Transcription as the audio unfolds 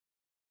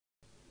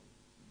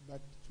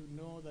to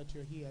know that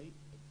you're here.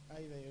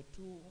 Either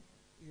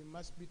you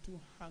must be too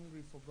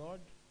hungry for God,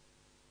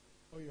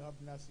 or you have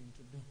nothing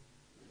to do.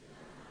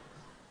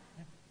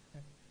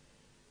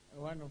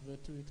 One of the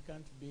two. It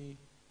can't be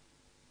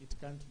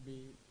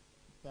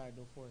third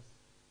or fourth.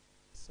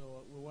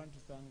 So we want to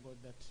thank God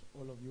that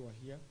all of you are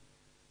here,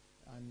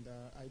 and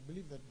I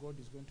believe that God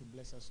is going to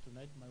bless us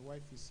tonight. My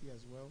wife is here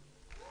as well.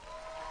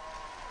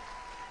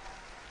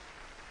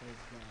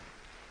 Praise God.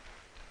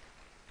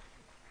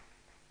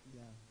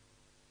 Yeah.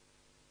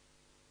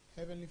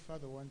 Heavenly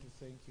Father, I want to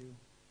thank you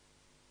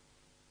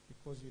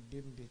because you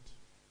deemed it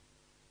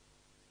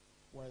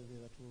worthy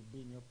that we'll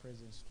be in your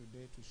presence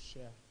today to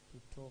share,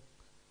 to talk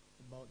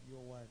about your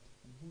word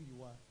and who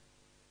you are.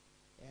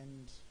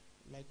 And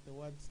like the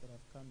words that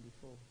have come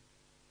before,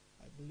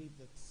 I believe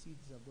that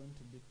seeds are going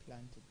to be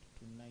planted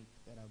tonight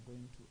that are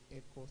going to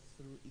echo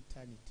through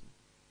eternity.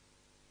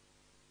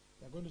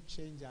 They're going to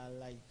change our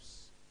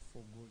lives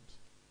for good.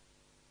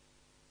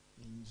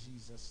 In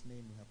Jesus'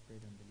 name we have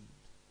prayed and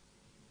believed.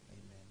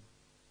 Amen.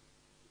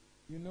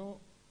 You know,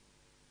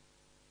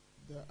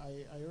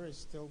 I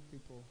always tell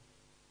people,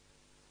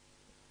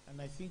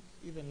 and I think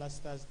even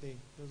last Thursday,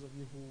 those of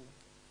you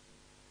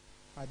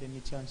who had any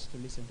chance to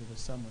listen to the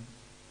sermon,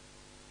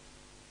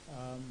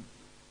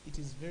 it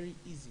is very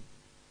easy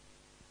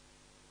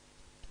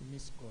to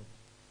miss God.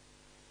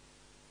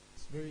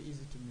 It's very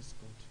easy to miss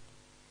God.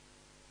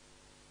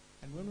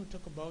 And when we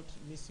talk about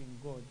missing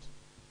God,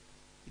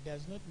 it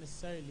does not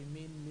necessarily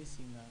mean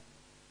missing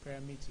a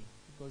prayer meeting,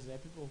 because there are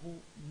people who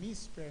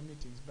miss prayer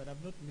meetings but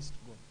have not missed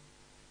God.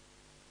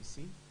 You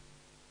see?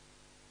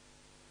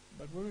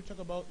 But when we talk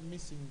about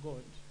missing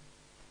God,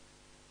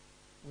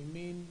 we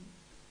mean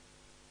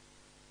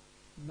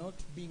not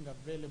being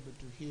available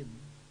to Him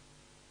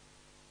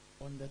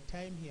on the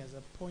time He has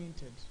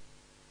appointed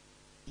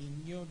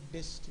in your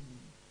destiny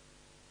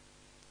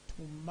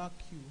to mark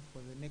you for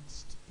the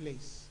next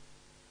place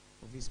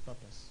of His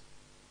purpose.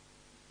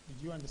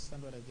 Did you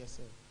understand what I just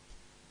said?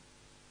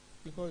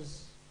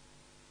 Because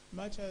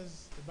much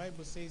as the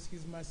Bible says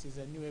His mercies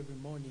are new every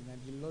morning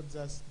and He loads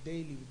us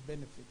daily with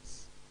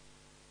benefits,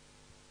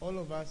 all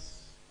of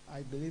us,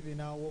 I believe, in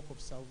our walk of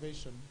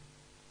salvation,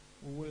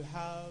 we will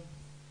have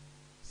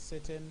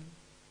certain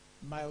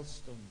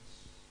milestones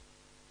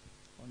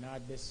on our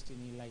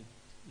destiny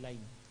line.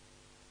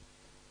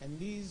 And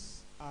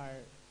these are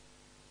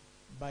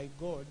by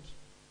God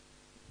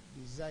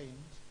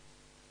designed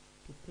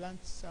to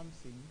plant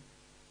something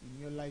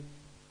in your life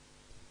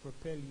to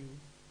propel you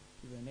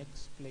to the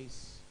next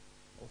place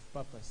of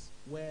purpose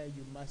where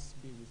you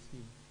must be with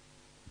Him.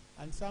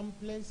 And some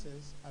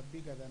places are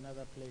bigger than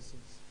other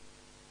places.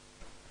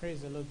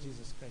 Praise the Lord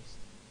Jesus Christ.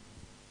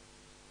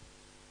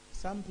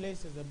 Some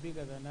places are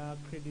bigger than our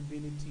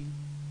credibility.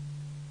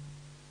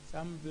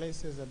 Some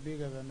places are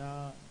bigger than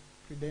our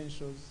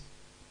credentials.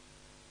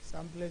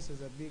 Some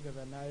places are bigger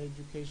than our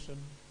education.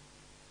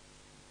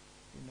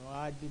 You know,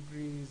 our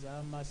degrees,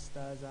 our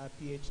masters, our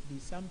PhD.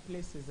 Some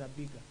places are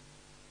bigger.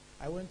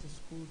 I went to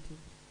school too,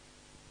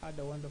 had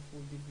a wonderful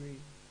degree,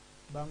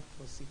 banked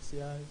for 6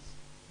 years,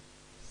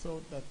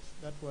 thought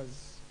that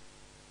was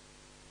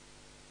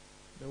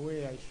the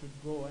way I should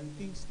go, and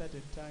things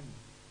started turning.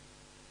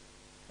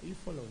 Are you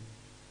following?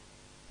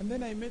 And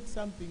then I met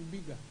something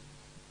bigger.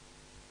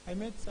 I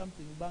met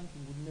something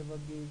banking would never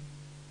give.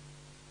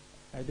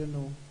 I don't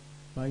know.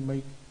 My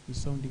mic is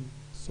sounding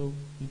so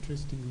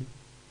interestingly.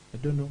 I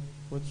don't know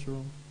what's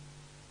wrong.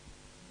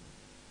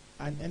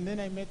 And then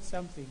I met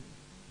something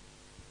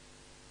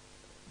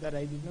that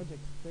I did not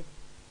expect.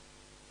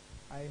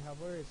 I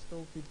have always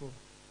told people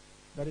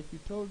that if you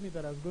told me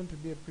that I was going to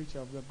be a preacher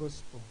of the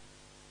gospel,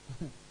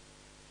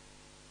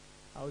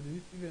 I would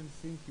even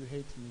think you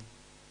hate me.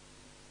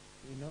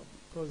 You know,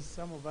 because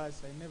some of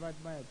us, I never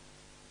admired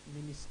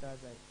ministers.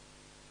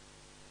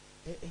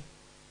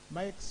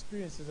 My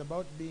experience is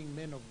about being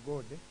men of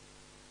God.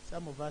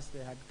 Some of us,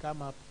 they had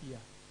come up here.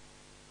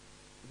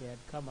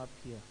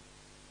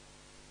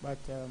 But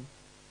I'm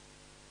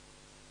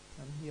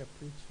here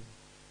preaching.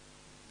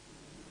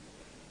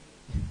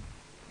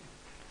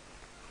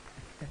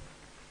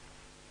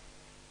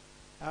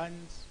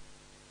 And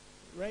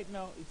right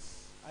now,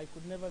 I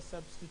could never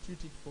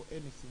substitute it for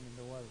anything in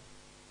the world.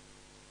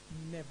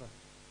 Never.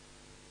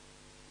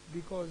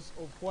 Because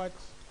of what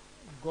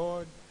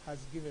God has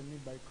given me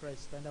by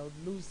Christ, and I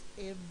would lose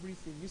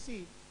everything. You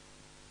see,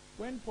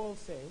 when Paul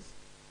says,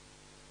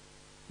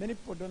 many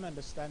people don't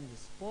understand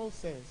this. Paul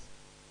says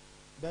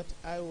that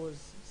I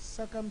was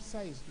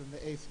circumcised on the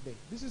 8th day.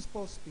 This is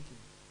Paul speaking.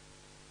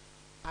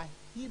 A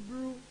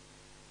Hebrew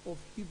of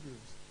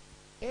Hebrews.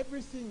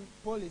 Everything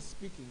Paul is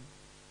speaking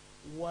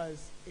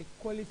was a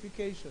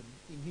qualification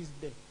in his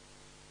day.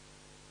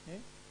 Eh?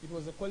 It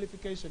was a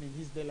qualification in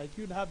his day. Like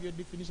you'd have your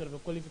definition of a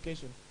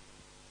qualification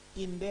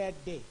in their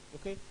day.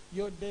 Okay?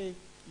 Your day,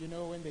 you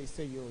know, when they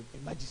say you're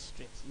a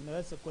magistrate, you know,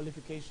 that's a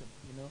qualification.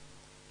 You know,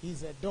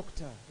 he's a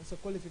doctor, that's a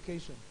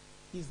qualification.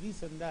 He's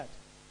this and that.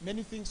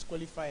 Many things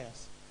qualify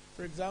us.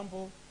 For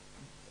example,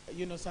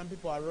 you know, some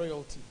people are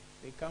royalty.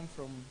 They come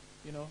from,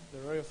 you know, the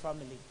royal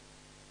family.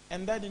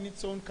 And that in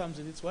its own comes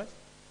with its what?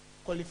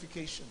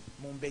 Qualification.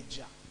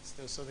 Mumbeja.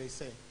 So they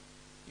say,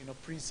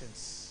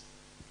 princess.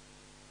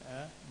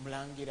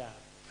 Mlangira,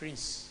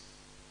 prince.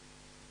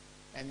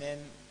 And then,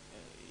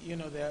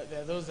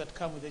 there are those that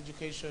come with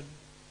education.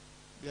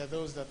 There are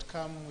those that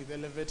come with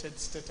elevated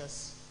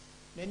status.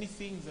 Many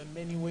things and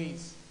many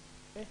ways.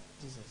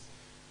 Jesus.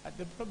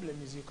 The problem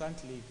is you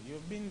can't leave.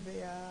 You've been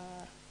there.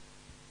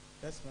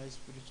 That's my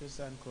spiritual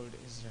son called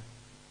Ezra.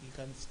 You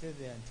can stay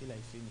there until I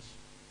finish.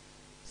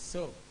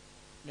 So,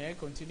 may I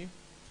continue?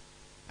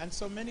 And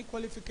so many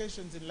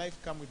qualifications in life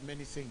come with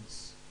many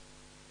things.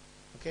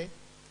 Okay?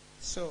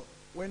 So,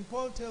 when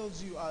Paul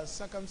tells you are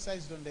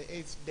circumcised on the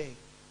 8th day,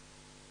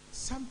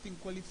 something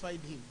qualified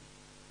him.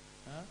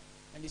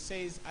 And he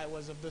says, I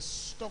was of the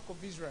stock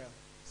of Israel.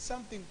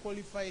 Something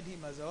qualified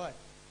him as a what?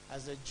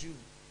 As a Jew.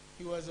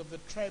 He was of the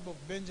tribe of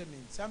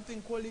Benjamin.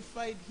 Something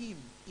qualified him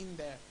in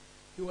there.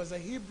 He was a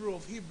Hebrew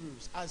of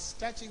Hebrews. As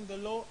touching the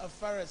law, a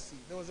Pharisee.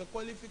 There was a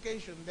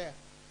qualification there.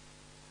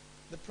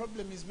 The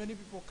problem is many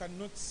people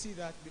cannot see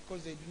that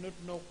because they do not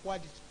know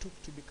what it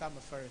took to become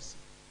a Pharisee.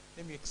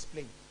 Let me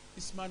explain.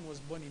 This man was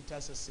born in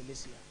Tarsus,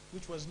 Cilicia,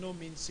 which was no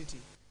mean city.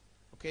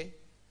 Okay?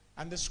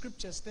 And the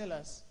scriptures tell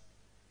us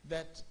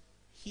that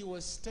he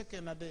was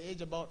taken at the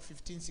age about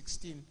 15,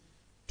 16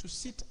 to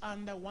sit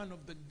under one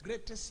of the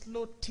greatest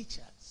law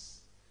teachers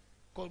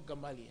called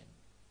Gamaliel.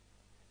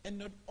 And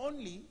not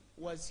only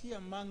was he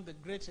among the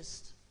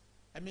greatest,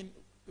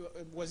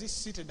 was he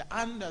seated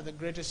under the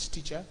greatest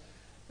teacher,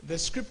 the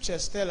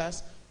scriptures tell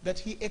us that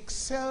he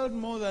excelled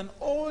more than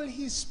all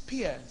his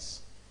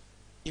peers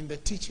in the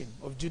teaching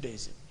of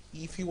Judaism.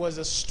 If he was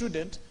a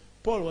student,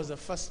 Paul was a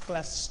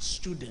first-class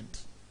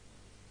student.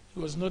 He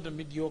was not a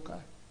mediocre.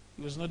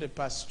 He was not a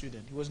past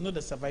student. He was not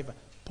a survivor.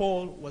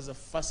 Paul was a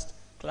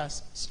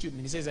first-class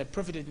student. He says, I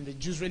profited in the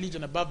Jews'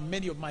 religion above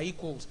many of my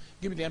equals.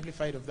 Give me the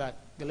amplified of that.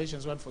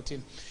 Galatians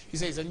 1:14. He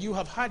says, and you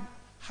have heard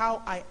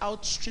how I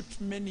outstripped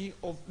many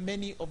of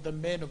the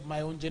men of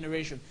my own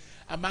generation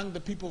among the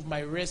people of my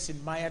race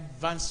in my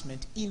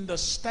advancement in the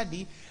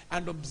study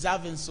and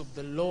observance of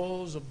the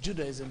laws of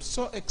Judaism.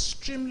 So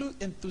extremely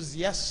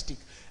enthusiastic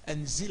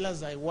and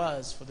zealous I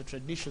was for the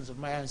traditions of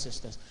my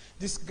ancestors.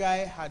 This guy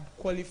had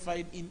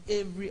qualified in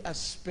every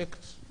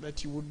aspect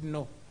that you would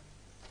know.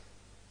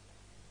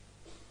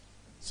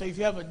 So if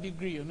you have a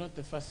degree, you're not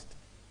the first.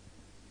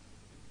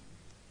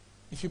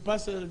 If you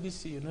pass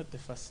LBC, you're not the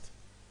first.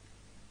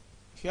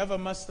 If you have a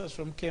master's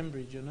from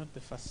Cambridge, you're not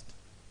the first.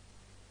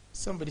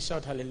 Somebody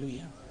shout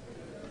hallelujah.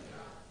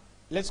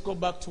 Let's go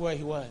back to where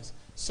he was.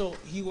 So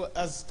he was,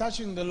 as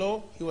touching the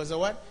law, he was a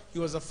what? He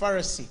was a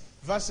Pharisee.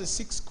 Verse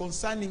 6,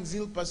 concerning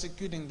zeal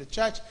persecuting the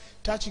church,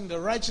 touching the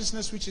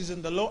righteousness which is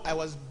in the law, I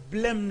was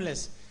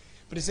blameless.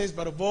 But he says,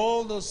 but of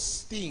all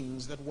those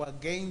things that were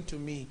gained to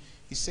me,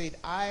 he said,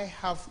 I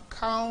have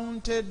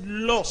counted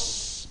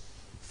loss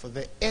for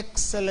the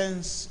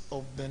excellence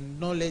of the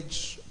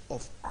knowledge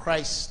of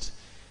Christ.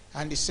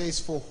 And he says,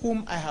 for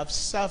whom I have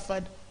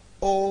suffered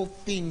all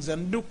things,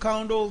 and do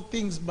count all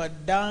things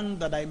but dung,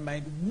 that I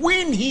might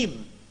win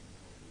him.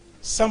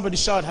 Somebody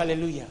shout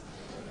hallelujah.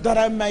 That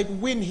I might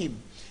win him.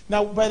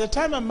 Now, by the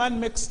time a man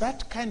makes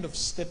that kind of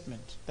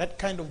statement, that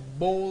kind of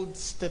bold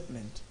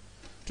statement,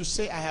 to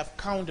say I have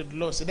counted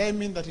loss, it doesn't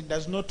mean that he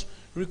does not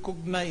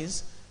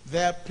recognize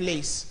their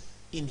place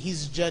in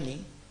his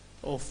journey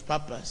of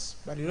purpose,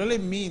 but it only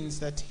means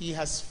that he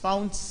has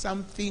found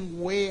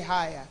something way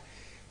higher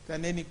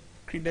than any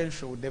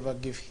credential would ever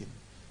give him.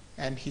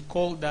 And he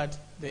called that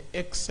the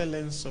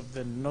excellence of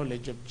the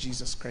knowledge of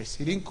Jesus Christ.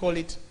 He didn't call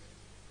it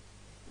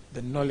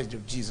the knowledge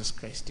of Jesus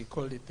Christ. He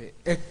called it the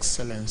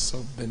excellence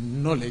of the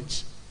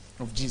knowledge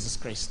of Jesus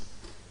Christ.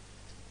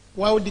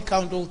 Why would he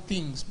count all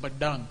things but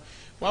dung?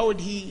 Why would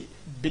he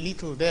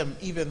belittle them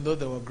even though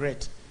they were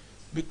great?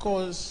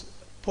 Because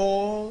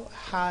Paul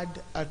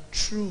had a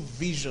true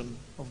vision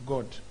of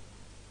God.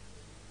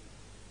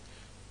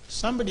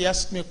 Somebody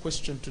asked me a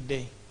question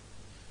today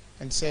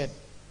and said,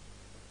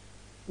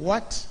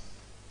 what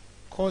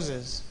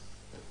causes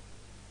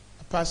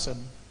a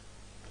person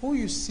who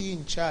you see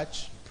in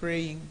church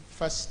praying,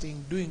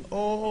 fasting, doing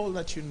all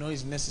that you know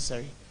is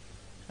necessary,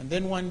 and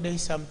then one day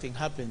something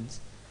happens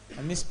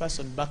and this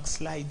person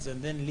backslides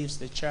and then leaves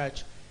the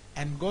church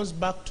and goes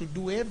back to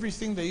do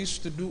everything they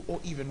used to do or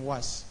even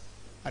worse?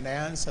 And I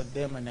answered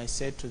them and I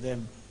said to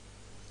them,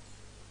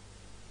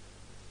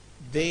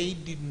 they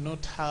did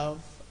not have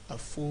a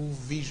full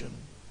vision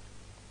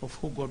of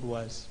who God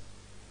was.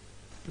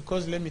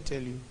 Because let me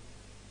tell you,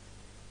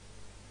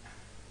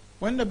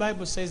 when the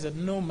Bible says that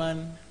no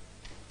man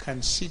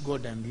can see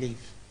God and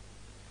live,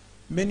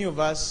 many of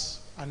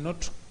us are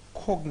not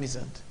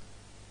cognizant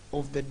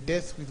of the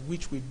death with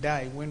which we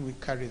die when we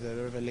carry the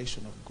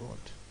revelation of God.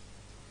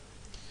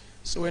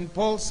 So when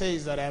Paul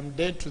says that I am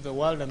dead to the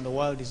world and the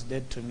world is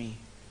dead to me,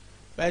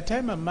 by the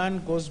time a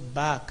man goes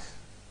back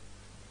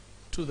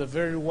to the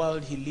very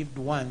world he lived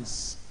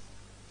once,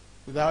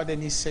 without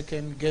any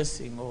second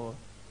guessing or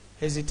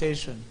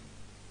hesitation,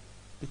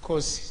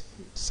 because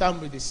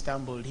somebody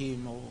stumbled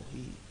him or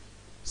he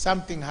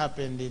something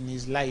happened in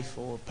his life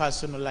or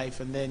personal life,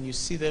 and then you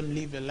see them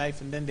live a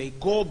life, and then they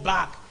go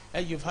back.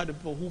 And you've heard of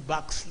people who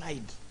backslide.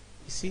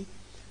 You see,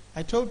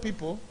 I told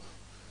people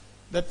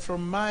that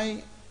from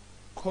my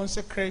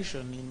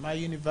consecration in my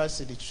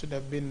university, it should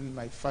have been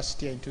my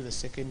first year into the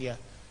second year,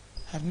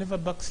 I've never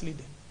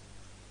backslidden.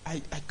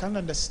 I can't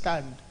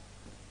understand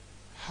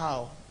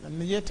how,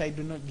 and yet I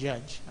do not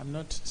judge. I'm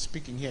not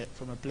speaking here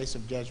from a place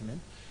of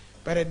judgment,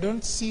 but I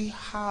don't see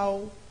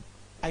how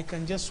I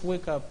can just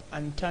wake up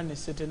and turn a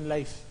certain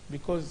life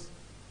because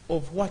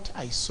of what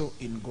I saw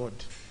in God.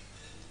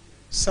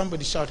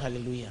 Somebody shout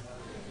hallelujah.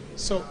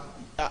 So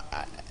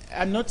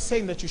I'm not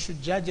saying that you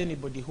should judge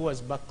anybody who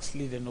has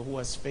backslidden or who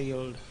has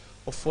failed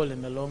or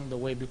fallen along the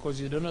way,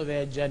 because you don't know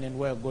their journey and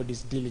where God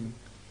is dealing,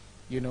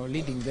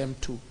 leading them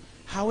to.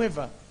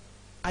 However,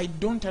 I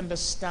don't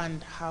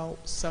understand how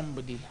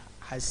somebody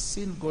has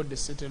seen God a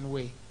certain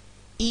way,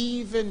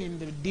 even in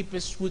the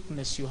deepest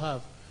weakness you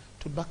have.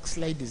 To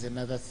backslide is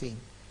another thing.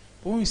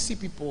 But when you see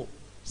people,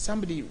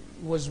 somebody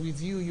was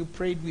with you, you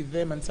prayed with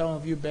them, and some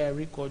of you bear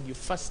record, you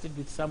fasted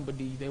with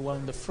somebody, they were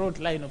on the front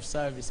line of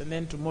service, and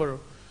then tomorrow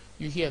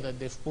you hear that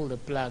they've pulled the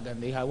plug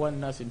and they want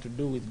nothing to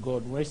do with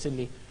God.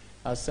 Recently,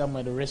 I was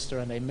somewhere at a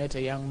restaurant, I met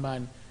a young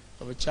man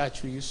of a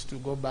church we used to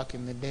go back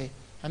in the day,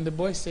 and the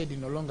boy said he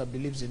no longer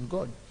believes in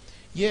God.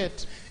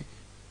 Yet,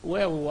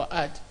 where we were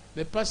at,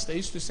 the pastor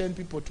used to send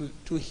people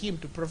to him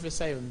to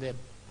prophesy on them.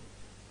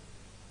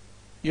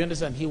 You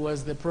understand? He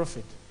was the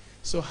prophet.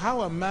 So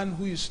how a man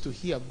who used to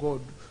hear God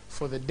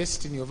for the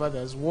destiny of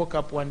others woke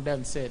up one day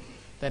and said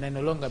that I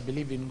no longer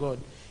believe in God?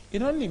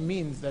 It only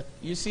means that,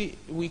 you see,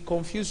 we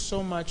confuse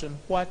so much on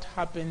what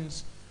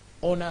happens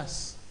on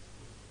us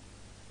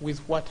with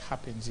what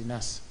happens in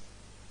us.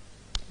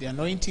 The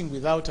anointing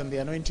without and the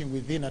anointing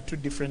within are two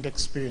different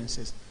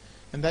experiences.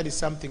 And that is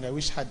something I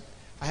wish I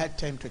had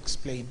time to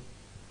explain.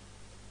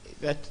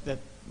 That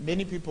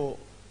many people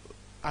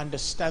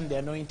understand the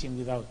anointing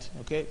without,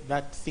 okay?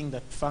 That thing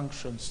that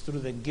functions through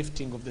the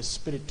gifting of the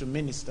Spirit to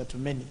minister to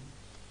many.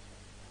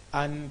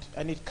 And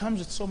it comes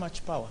with so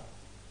much power.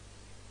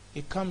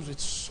 It comes with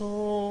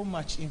so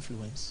much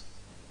influence.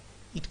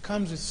 It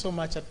comes with so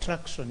much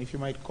attraction, if you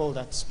might call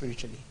that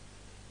spiritually.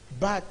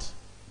 But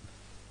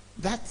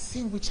that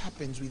thing which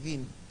happens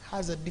within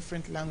has a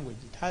different language.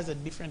 It has a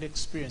different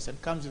experience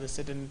and comes with a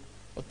certain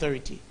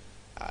authority.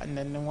 And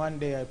then one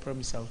day I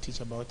promise I'll teach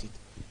about it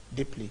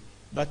deeply.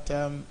 But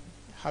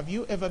have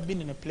you ever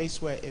been in a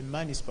place where a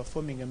man is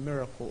performing a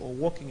miracle or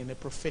walking in a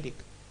prophetic,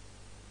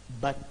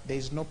 but there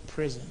is no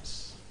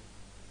presence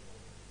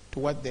to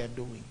what they are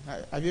doing?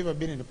 Have you ever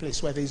been in a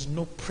place where there is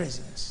no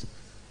presence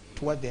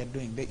to what they are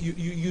doing?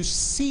 You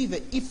see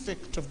the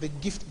effect of the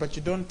gift, but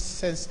you don't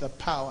sense the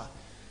power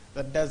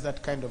that does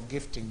that kind of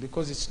gifting,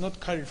 because it's not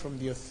carried from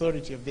the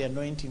authority of the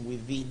anointing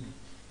within.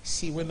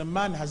 See, when a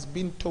man has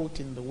been taught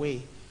in the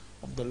way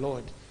of the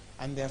Lord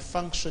and they're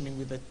functioning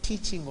with the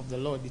teaching of the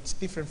Lord, it's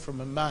different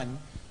from a man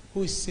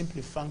who is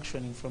simply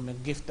functioning from a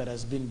gift that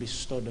has been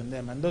bestowed on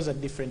them. And those are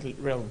different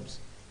realms.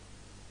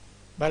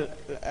 But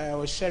I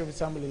was sharing with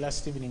somebody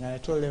last evening, and I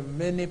told them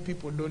many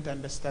people don't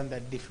understand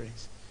that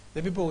difference.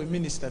 The people we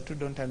minister to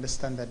don't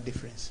understand that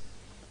difference.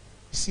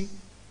 You see,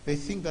 they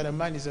think that a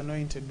man is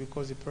anointed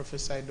because he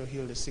prophesied or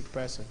healed a sick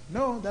person.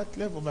 No, that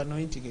level of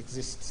anointing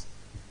exists.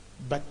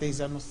 But there is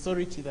an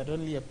authority that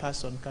only a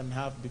person can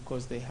have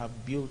because they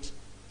have built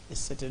a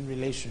certain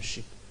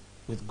relationship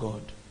with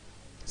God.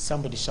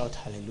 Somebody shout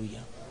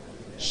hallelujah.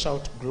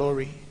 Shout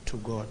glory to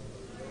God.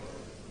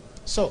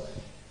 So,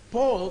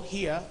 Paul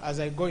here, as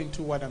I go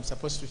into what I'm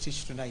supposed to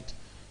teach tonight,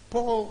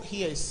 Paul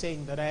here is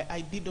saying that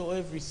I did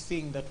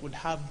everything that would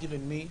have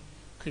given me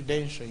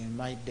credential in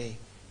my day,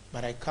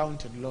 but I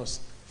counted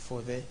loss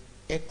for the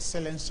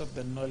excellence of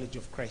the knowledge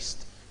of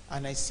Christ.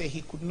 And I say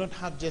he could not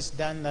have just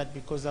done that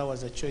because that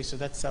was a choice, so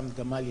that's something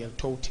Gamaliel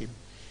taught him.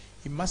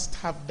 He must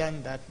have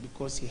done that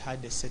because he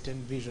had a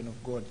certain vision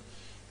of God.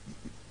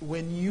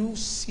 When you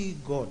see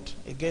God,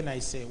 again I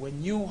say,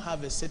 when you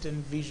have a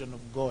certain vision of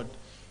God,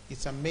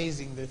 it's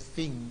amazing the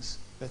things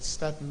that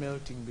start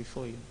melting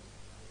before you.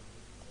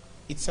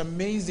 It's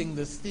amazing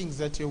the things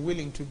that you're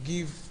willing to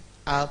give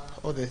up,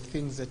 or the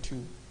things that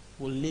you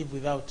will live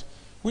without,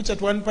 which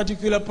at one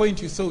particular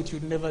point you thought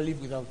you'd never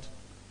live without.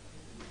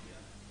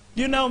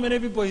 Do you know how many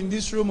people in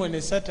this room on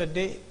a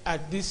Saturday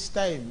at this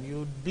time,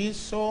 you'd be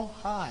so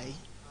high?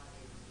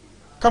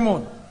 Come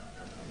on.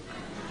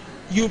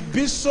 You'd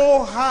be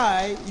so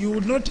high, you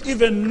would not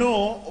even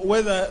know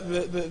whether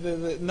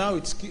now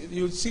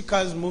you'd see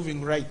cars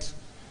moving right.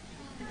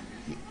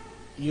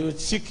 You would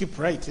see keep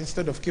right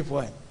instead of keep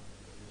what?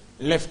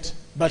 Left.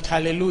 But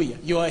hallelujah,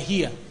 you are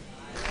here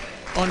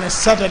on a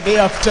Saturday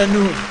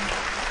afternoon.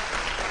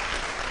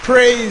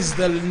 Praise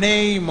the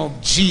name of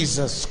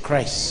Jesus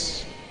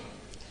Christ.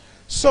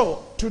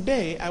 So,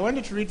 today, I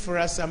wanted to read for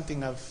us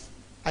something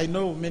I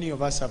know many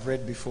of us have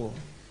read before.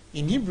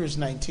 In Hebrews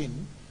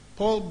 19,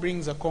 Paul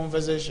brings a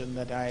conversation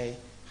that I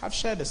have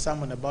shared a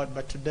sermon about,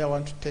 but today I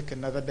want to take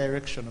another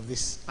direction of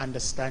this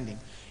understanding.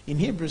 In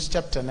Hebrews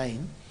chapter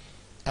 9,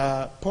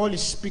 Paul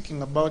is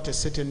speaking about a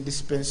certain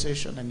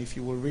dispensation, and if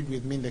you will read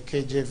with me in the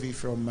KJV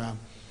from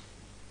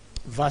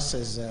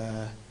verses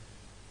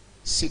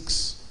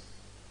 6,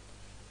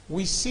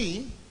 we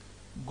see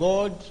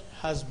God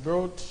has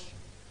brought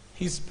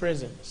his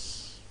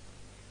presence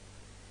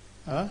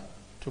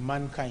to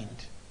mankind.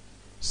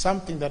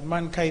 Something that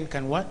mankind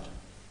can what?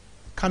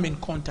 Come in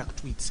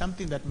contact with.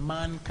 Something that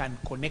man can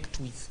connect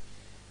with.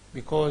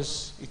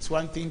 Because it's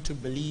one thing to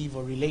believe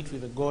or relate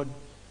with a God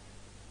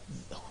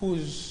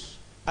whose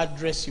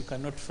address you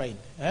cannot find.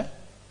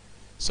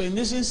 So in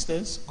this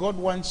instance, God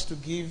wants to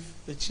give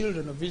the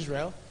children of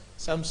Israel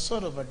some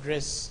sort of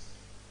address.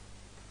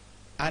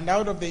 And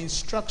out of the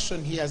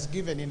instruction he has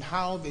given in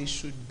how they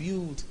should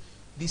build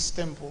this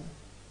temple,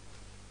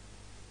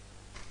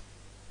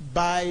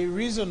 by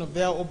reason of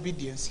their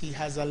obedience, he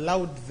has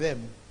allowed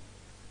them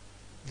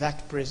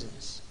that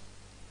presence.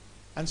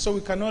 And so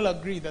we can all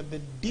agree that the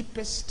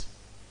deepest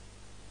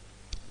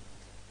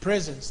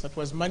presence that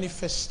was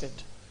manifested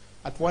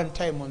at one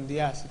time on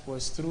the earth, it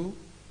was through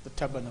the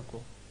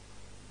tabernacle.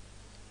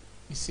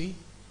 You see,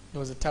 there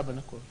was a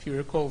tabernacle, if you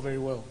recall very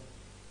well.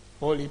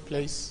 Holy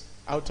place,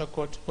 outer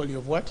court, holy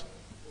of what?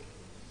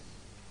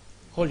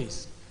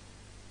 Holies.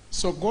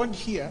 So God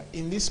here,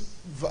 in this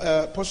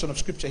portion of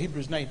scripture,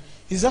 Hebrews 9,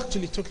 he's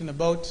actually talking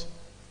about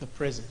the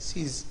presence.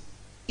 He's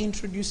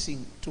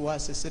introducing to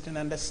us a certain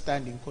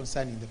understanding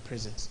concerning the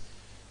presence.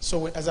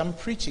 So as I'm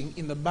preaching,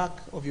 in the back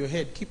of your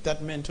head, keep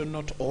that mental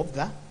note of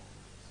the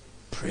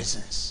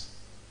presence.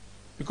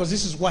 Because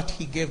this is what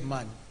he gave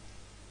man.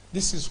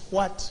 This is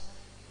what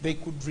they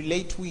could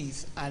relate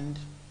with, and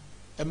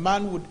a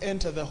man would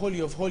enter the Holy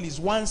of Holies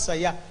once a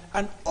year,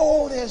 and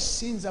all their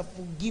sins are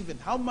forgiven.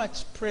 How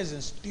much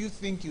presence do you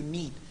think you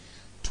need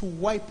to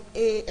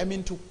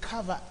to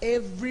cover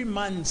every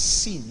man's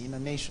sin in a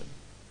nation?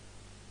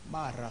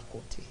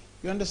 Marakote.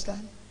 You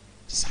understand?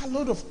 It's a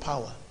lot of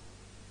power.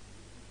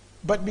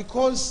 But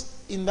because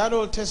in that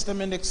Old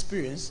Testament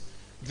experience,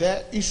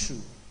 their issue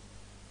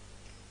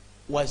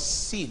was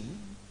sin.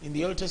 In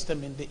the Old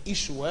Testament, the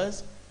issue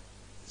was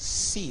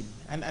sin.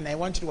 And I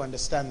want you to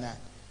understand that.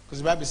 Because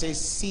the Bible says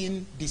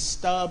sin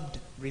disturbed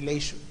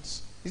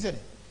relations. Isn't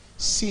it?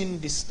 Sin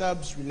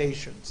disturbs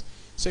relations.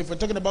 So if we're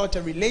talking about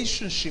a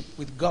relationship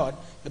with God,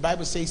 the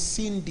Bible says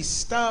sin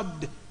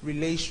disturbed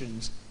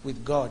relations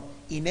with God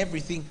in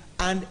everything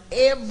and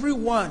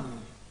everyone.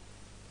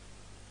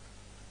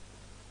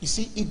 You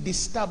see, it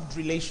disturbed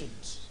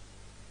relations.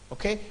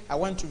 Okay? I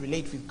want to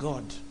relate with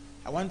God.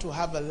 I want to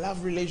have a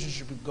love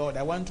relationship with God.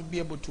 I want to be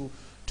able to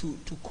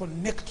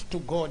connect to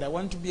God. I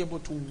want to be able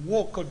to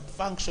walk and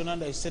function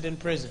under a certain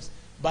presence.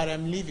 But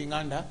I'm living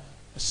under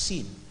a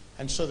sin.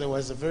 And so there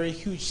was a very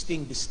huge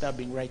thing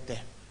disturbing right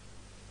there.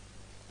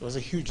 There was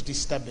a huge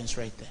disturbance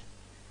right there.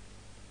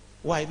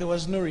 Why? There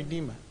was no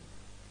redeemer.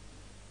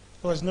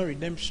 There was no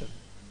redemption.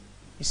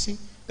 You see,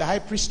 the high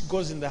priest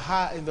goes in the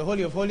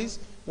Holy of Holies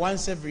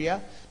once every year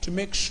to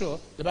make sure,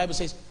 the Bible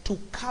says, to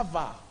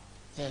cover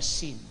their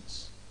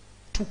sins.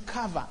 To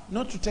cover,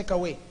 not to take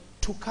away,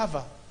 to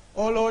cover.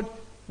 Oh Lord,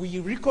 we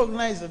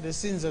recognize that the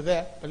sins are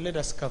there, but let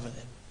us cover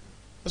them.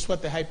 That's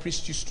what the high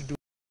priest used to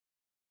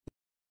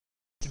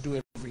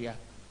do every year.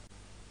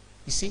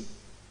 You see?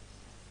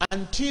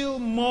 Until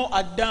more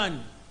are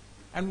done.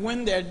 And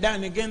when they're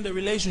done, again, the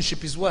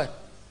relationship is what?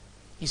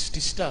 Is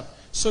disturbed.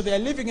 So they're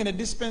living in a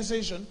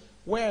dispensation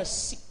where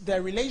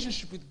their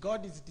relationship with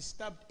God is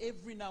disturbed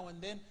every now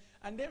and then.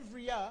 And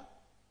every year,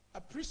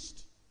 a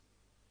priest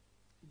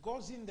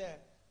goes in there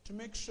to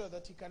make sure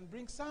that he can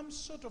bring some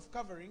sort of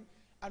covering,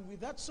 and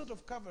with that sort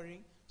of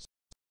covering,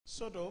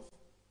 sort of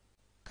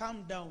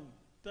calm down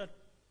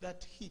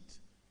that heat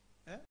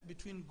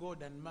between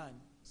God and man,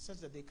 such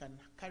that they can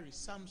carry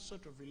some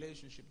sort of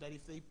relationship, that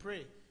if they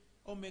pray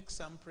or make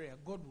some prayer,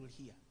 God will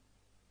hear.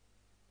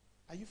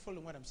 Are you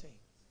following what I'm saying?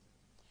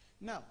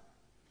 Now,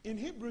 in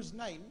Hebrews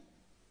 9,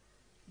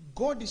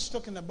 God is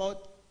talking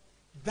about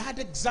that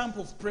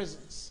example of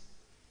presence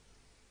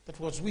that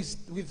was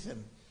with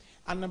them.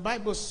 And the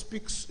Bible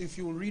speaks, if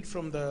you read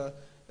from the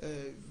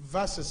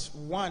verses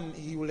 1,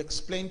 he will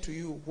explain to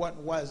you what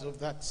was of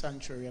that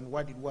sanctuary and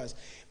what it was.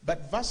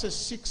 But verses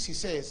 6, he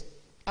says,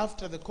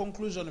 after the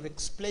conclusion of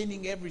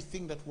explaining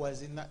everything that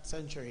was in that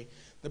sanctuary,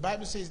 the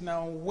Bible says,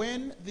 now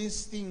when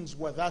these things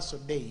were thus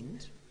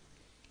ordained,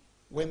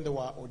 when they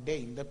were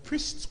ordained, the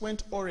priests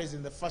went always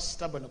in the first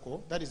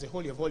tabernacle, that is the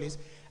Holy of Holies,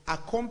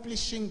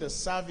 accomplishing the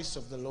service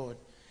of the Lord.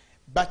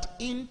 But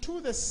into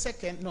the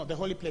second, no, the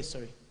holy place,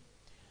 sorry.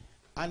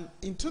 And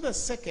into the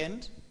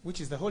second,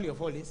 which is the Holy of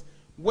Holies,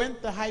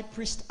 went the high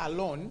priest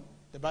alone,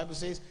 the Bible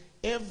says,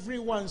 every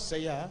once a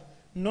year,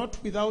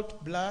 not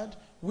without blood,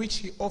 which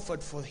he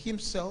offered for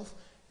himself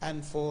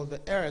and for the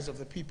errors of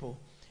the people.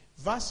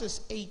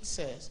 Verses 8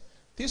 says,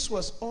 this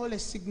was all a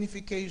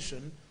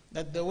signification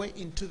that the way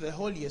into the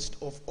holiest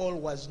of all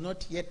was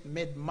not yet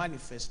made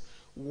manifest,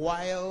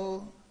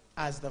 while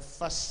as the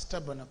first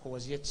tabernacle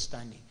was yet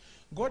standing.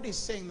 God is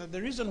saying that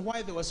the reason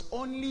why there was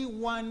only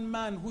one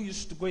man who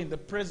used to go in the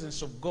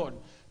presence of God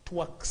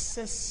to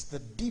access the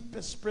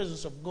deepest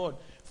presence of God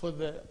for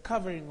the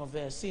covering of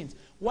their sins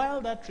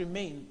while that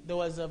remained, there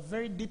was a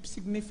very deep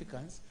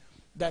significance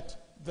that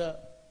the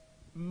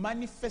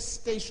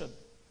manifestation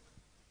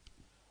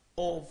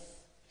of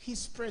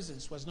his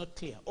presence was not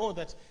clear, or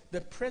that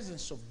the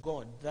presence of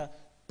God, the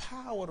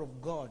power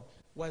of God,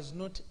 was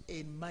not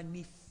a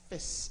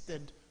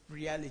manifested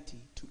reality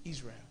to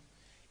Israel.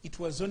 It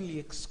was only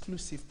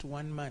exclusive to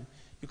one man.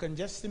 You can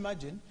just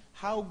imagine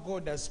how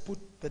God has put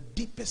the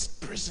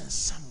deepest presence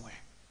somewhere,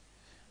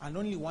 and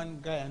only one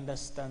guy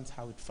understands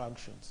how it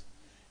functions.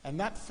 And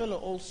that fellow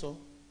also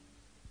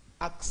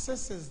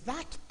accesses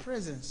that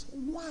presence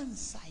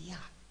once a year.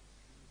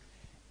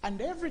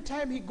 And every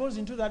time he goes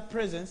into that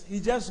presence,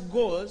 he just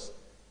goes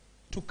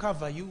to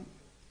cover you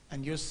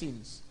and your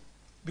sins.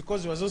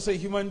 Because he was also a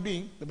human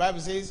being, the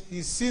Bible says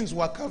his sins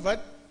were covered.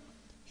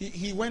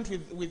 He went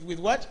with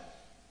what?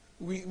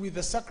 With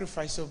the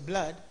sacrifice of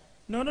blood.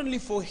 Not only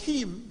for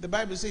him, the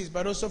Bible says,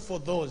 but also for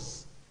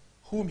those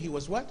whom he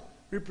was what?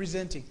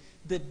 Representing.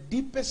 The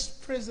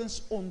deepest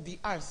presence on the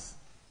earth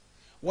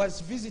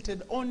was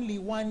visited only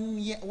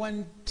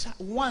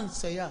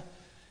once a year.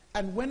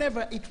 And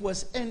whenever it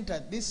was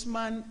entered, this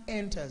man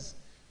enters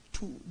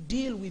to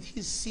deal with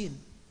his sin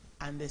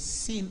and the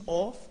sin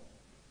of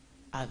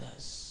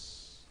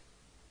others.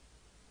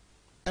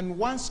 And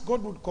once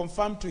God would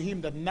confirm to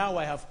him that now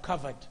I have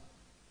covered,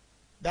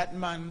 that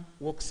man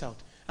walks out.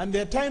 And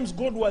there are times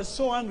God was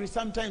so angry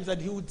sometimes that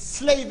he would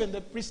slay even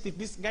the priest if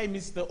this guy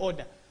missed the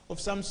order of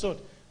some sort.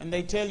 And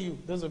they tell you,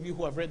 those of you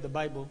who have read the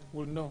Bible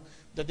will know,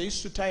 that they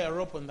used to tie a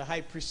rope on the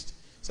high priest,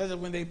 so that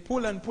when they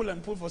pull and pull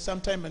and pull for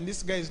some time and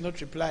this guy is not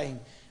replying,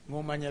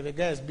 the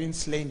guy has been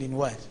slain in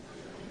what?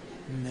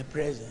 In the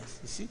presence,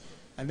 you see?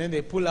 And then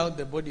they pull out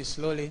the body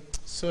slowly.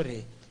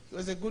 Sorry, he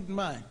was a good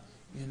man,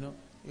 you know.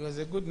 He was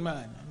a good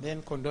man. And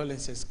then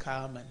condolences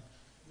come and,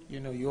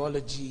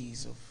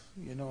 eulogies of,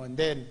 and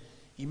then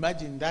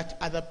imagine that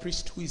other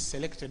priest who is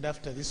selected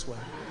after this one.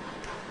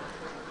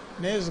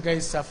 Those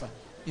guys suffer.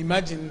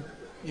 Imagine,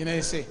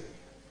 you say,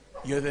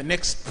 you're the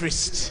next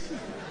priest.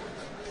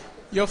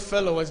 Your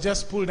fellow was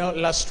just pulled out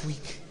last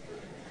week.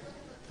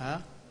 Huh?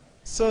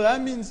 So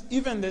that means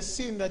even the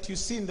sin that you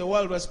see in the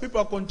world, as people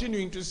are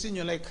continuing to sin,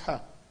 you're like,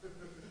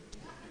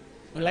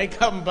 like,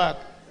 come back.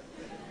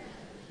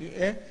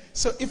 Yeah?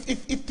 So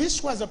if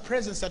this was a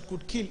presence that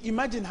could kill,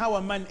 imagine how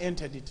a man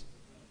entered it.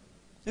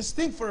 Just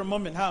think for a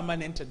moment how a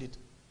man entered it.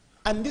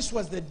 And this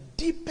was the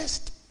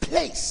deepest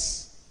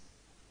place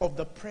of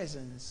the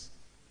presence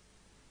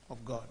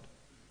of God.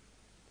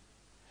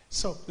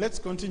 So let's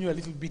continue a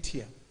little bit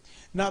here.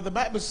 Now the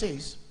Bible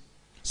says,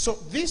 so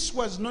this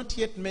was not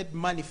yet made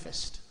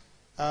manifest.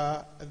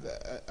 The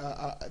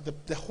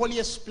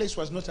holiest place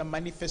was not a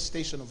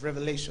manifestation of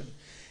revelation.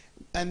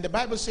 And the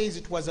Bible says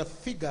it was a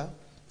figure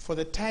for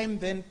the time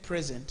then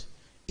present,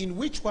 in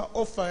which were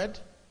offered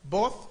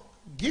both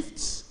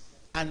gifts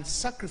and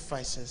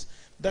sacrifices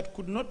that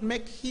could not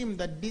make him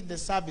that did the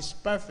service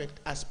perfect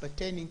as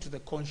pertaining to the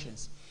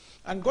conscience.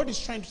 And God is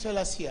trying to tell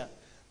us here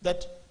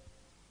that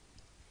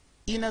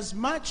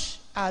inasmuch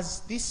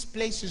as this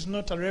place is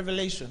not a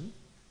revelation,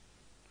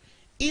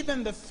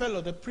 even the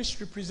fellow, the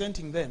priest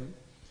representing them,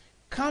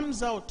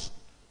 comes out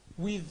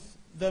with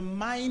the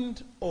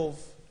mind of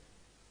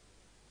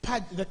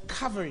the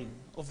covering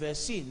of their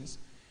sins.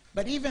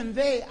 But even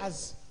they,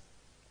 as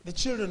the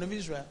children of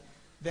Israel,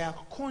 their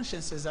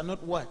consciences are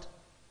not what?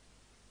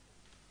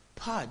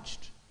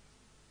 Purged.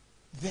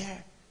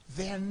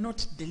 They are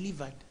not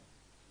delivered.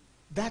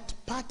 That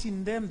part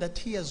in them that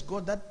hears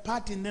God, that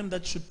part in them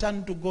that should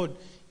turn to God,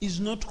 is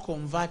not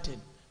converted.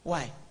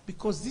 Why?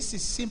 Because this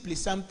is simply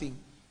something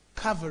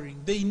covering.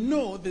 They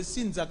know the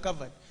sins are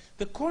covered.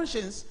 The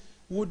conscience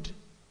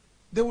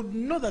they would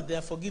know that they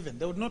are forgiven.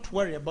 They would not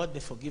worry about the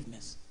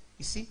forgiveness.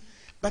 You see?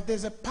 But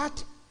there's a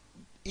part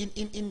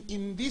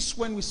in this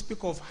when we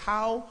speak of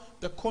how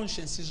the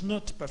conscience is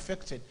not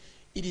perfected.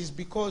 It is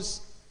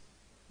because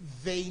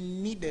they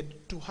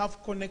needed to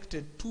have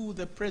connected to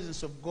the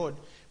presence of God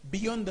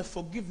beyond the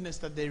forgiveness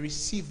that they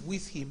receive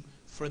with him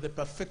for the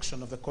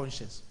perfection of the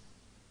conscience.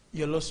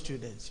 You're law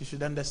students. You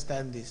should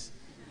understand this.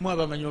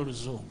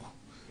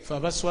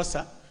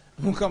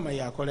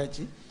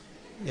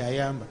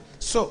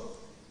 So,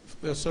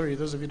 sorry,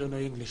 those of you who don't know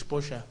English,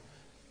 Portia,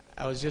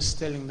 I was just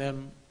telling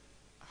them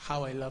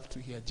how I love to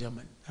hear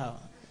German. How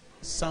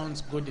it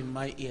sounds good in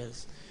my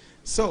ears.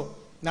 So,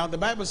 now the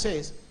Bible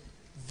says,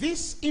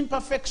 this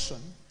imperfection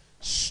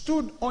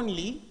stood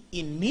only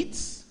in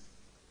meats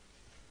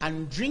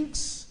and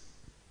drinks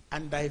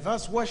and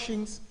diverse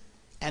washings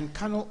and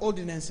carnal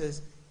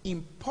ordinances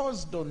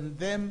imposed on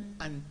them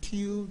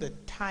until the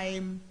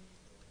time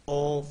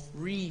of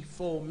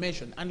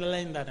reformation.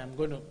 Underline that. I'm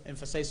going to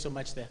emphasize so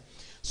much there.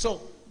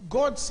 So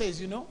God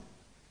says,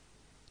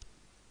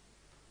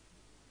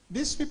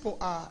 these people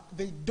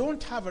they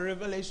don't have a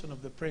revelation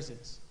of the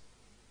presence.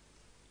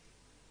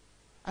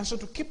 And so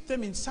to keep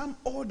them in some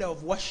order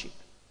of worship,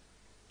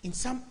 in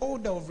some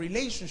order of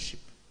relationship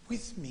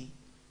with me,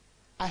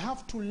 I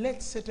have to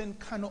let certain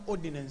carnal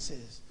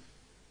ordinances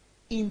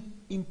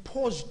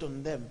imposed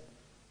on them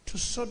to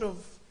sort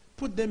of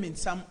put them in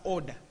some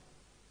order.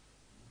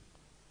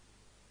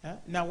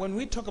 Now, when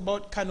we talk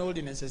about carnal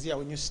ordinances,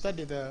 when you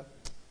study the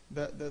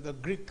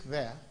Greek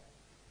there,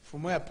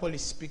 from where Paul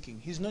is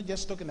speaking, he's not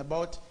just talking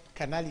about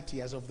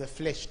carnality as of the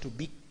flesh to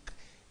be,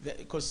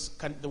 because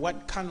the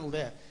word carnal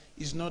there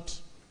is not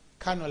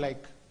carnal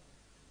like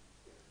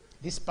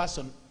this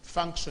person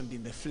functioned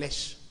in the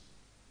flesh.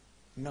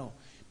 No.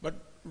 But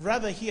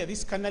rather here,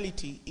 this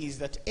carnality is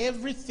that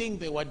everything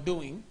they were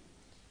doing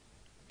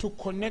to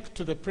connect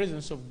to the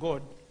presence of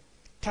God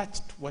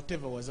touched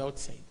whatever was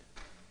outside.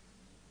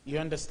 You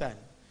understand?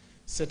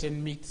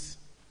 Certain meats,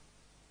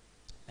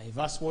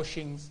 diverse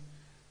washings,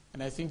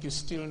 and I think you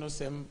still know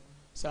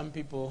some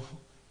people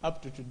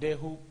up to today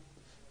who,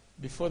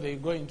 before they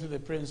go into the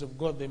presence of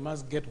God, they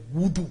must get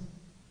wudu.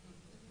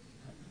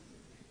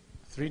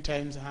 3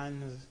 times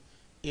hands,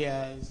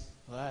 ears,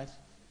 what?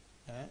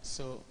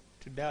 So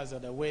today I was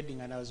at a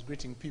wedding and I was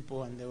greeting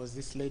people, and there was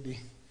this lady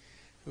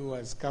who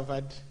was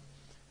covered.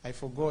 I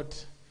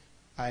forgot.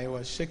 I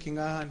was shaking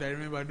her hand. I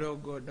remembered, oh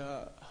God,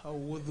 how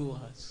wudu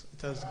was.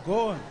 It has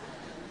gone.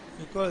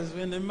 Because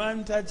when a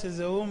man touches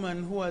a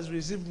woman who has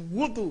received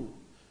wudu,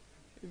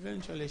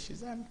 eventually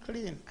she's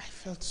unclean. I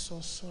felt so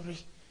sorry.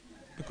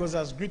 Because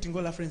I was greeting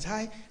all her friends,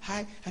 hi,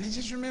 hi. And I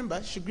just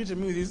remember she greeted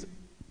me with this,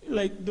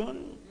 like,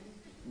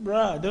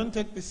 don't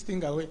take this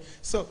thing away.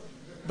 So,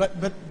 but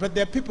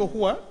there are people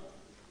who are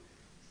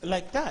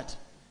like that.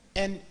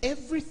 And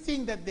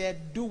everything that they are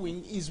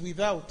doing is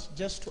without,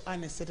 just to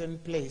earn a certain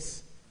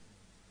place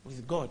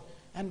with God.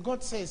 And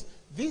God says,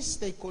 this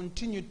they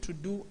continued to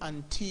do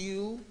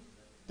until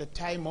the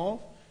time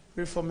of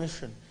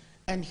Reformation.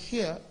 And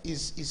here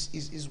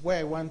is where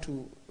I want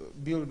to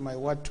build my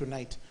word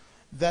tonight.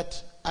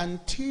 That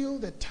until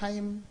the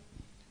time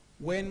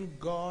when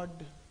God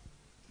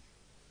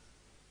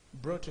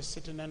brought a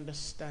certain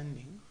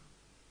understanding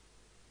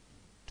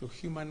to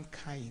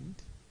humankind,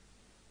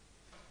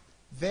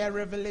 their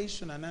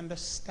revelation and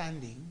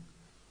understanding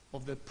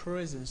of the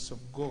presence of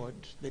God,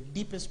 the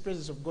deepest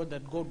presence of God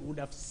that God would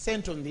have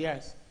sent on the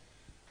earth,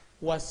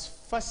 was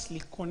firstly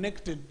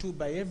connected to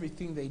by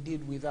everything they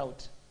did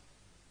without.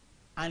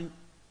 And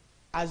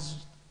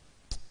as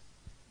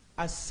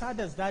sad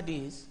as that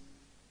is,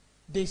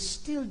 they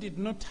still did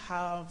not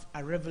have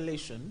a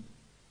revelation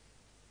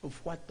of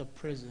what the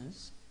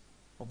presence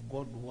of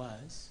God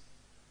was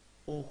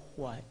or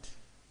what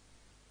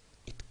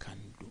it can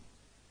do.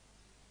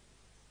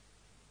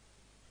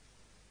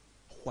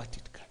 What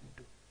it can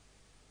do.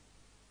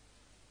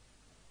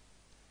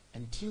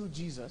 Until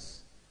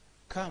Jesus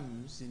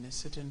comes in a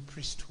certain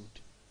priesthood.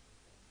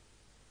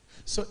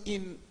 So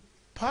in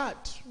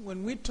part,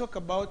 when we talk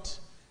about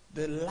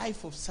the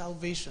life of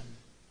salvation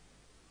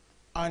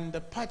and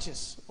the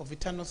purchase of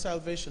eternal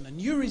salvation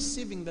and you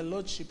receiving the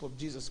Lordship of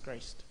Jesus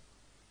Christ,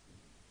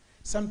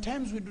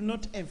 sometimes we do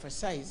not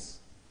emphasize,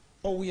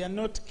 or we are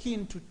not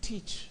keen to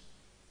teach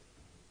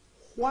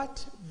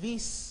what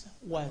this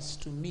was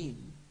to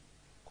mean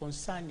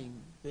concerning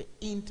the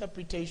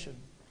interpretation,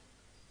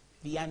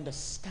 the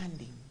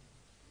understanding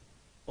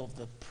of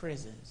the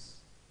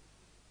presence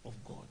of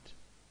God.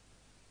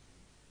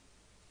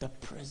 The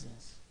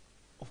presence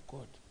of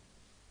God.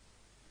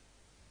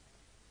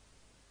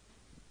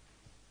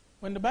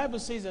 When the Bible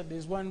says that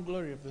there's one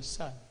glory of the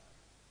sun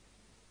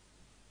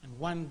and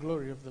one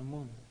glory of the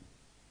moon,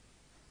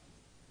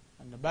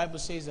 and the Bible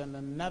says and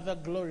another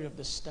glory of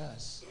the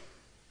stars,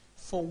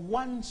 for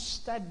one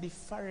star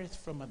differeth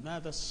from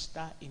another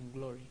star in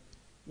glory.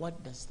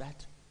 What does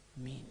that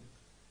mean?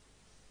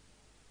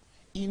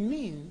 It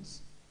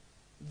means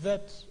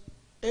that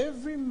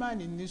every man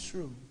in this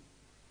room,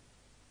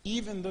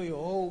 even though you're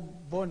all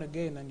born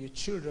again and you're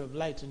children of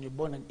light and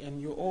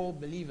and you're all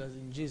believers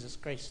in Jesus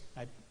Christ,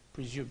 I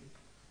presume,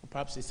 or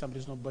perhaps there's somebody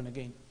who's not born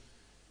again,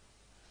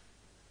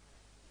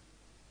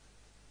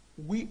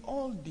 we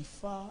all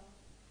differ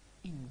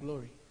in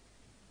glory.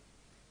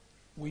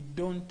 We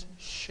don't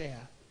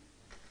share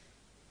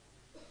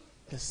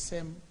the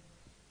same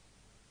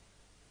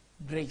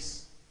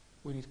grace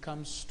when it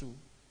comes to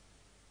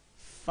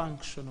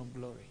function of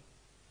glory.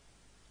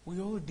 We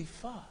all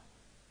differ.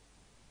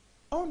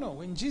 Oh no,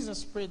 when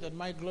Jesus prayed that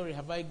my glory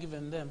have I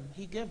given them,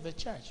 he gave the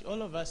church.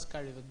 All of us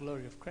carry the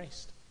glory of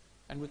Christ.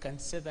 And we can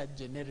say that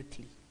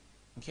generically.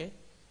 Okay?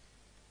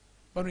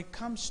 But when it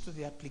comes to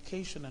the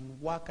application and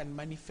work and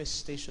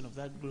manifestation of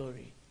that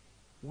glory,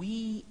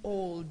 we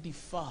all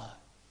differ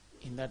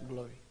in that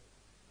glory.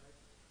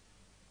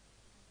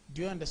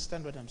 Do you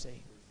understand what I'm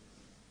saying?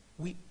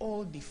 We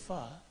all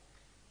differ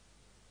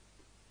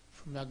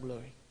from that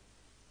glory.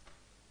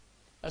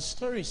 A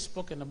story is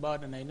spoken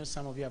about, and I know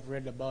some of you have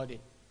read about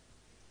it.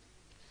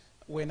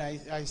 When I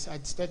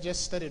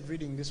just started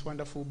reading this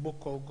wonderful book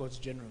called God's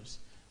Generals.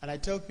 And I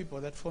tell people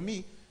that for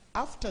me,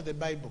 after the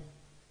Bible,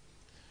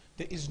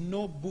 there is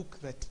no book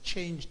that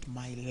changed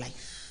my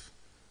life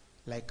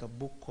like a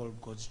book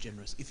called God's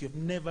Generals. If you've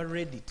never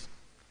read it,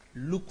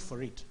 look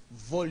for it.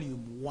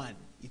 Volume 1.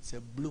 It's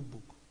a blue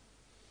book.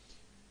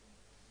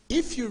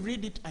 If you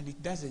read it and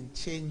it doesn't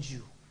change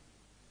you,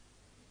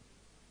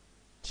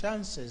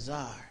 chances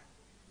are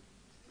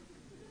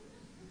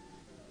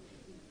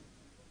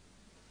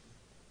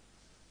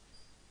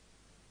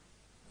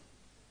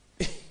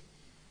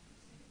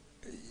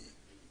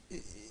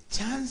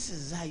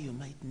chances are you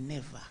might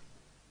never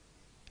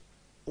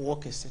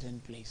walk a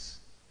certain place.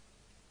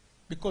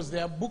 Because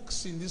there are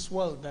books in this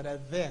world that are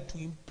there to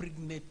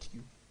impregnate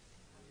you.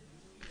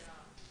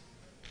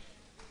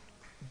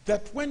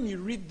 That when you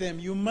read them,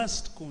 you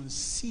must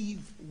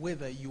conceive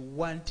whether you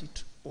want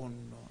it or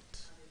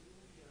not.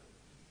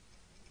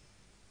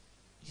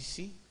 You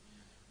see?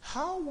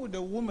 How would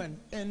a woman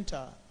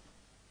enter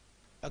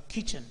a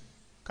kitchen,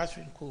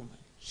 Catherine Coleman?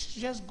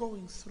 She's just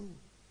going through.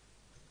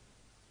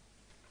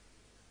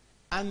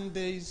 And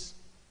there's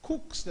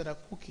cooks that are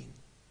cooking.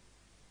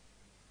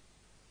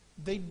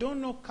 They don't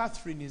know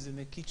Catherine is in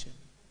the kitchen.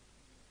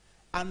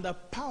 And the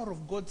power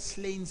of God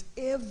slays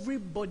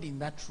everybody in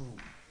that room.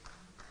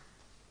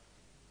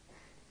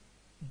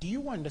 Do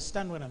you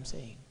understand what I'm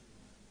saying?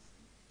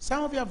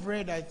 Some of you have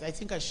read, I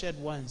think I shared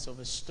once of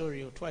a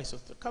story, or twice, or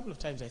a couple of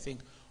times I think,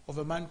 of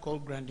a man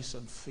called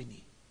Grandison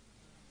Finney.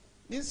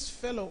 This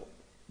fellow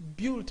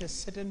built a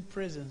certain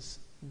presence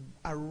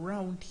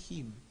around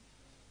him.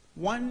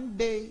 One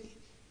day,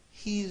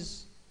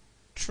 his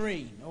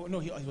train, oh no,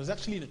 he was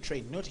actually in a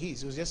train, not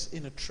his, he was just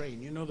in a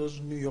train. You know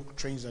those New York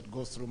trains that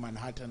go through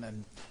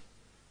Manhattan,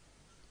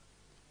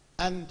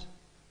 and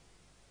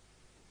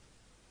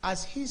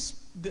as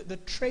the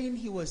train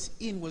he was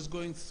in was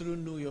going through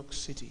New York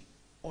City,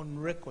 on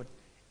record,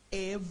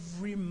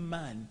 every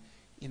man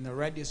in a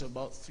radius of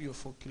about 3 or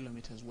 4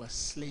 kilometers was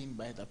slain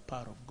by the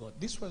power of God.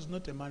 This was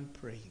not a man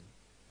praying.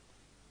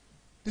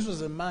 This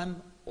was a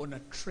man on a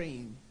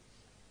train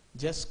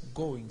just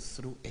going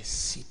through a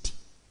city.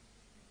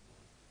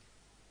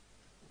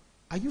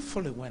 Are you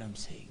following what I'm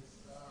saying?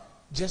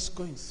 Just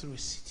going through a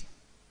city.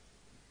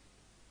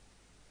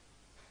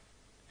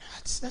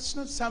 That's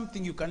not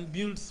something you can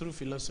build through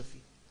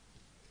philosophy.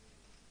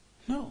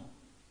 No.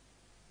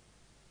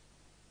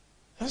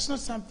 That's not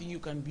something you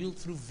can build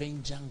through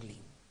vain jangling.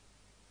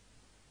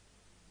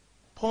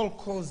 Paul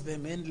calls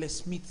them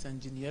endless myths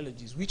and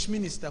genealogies, which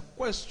means the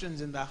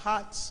questions in the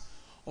hearts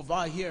of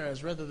our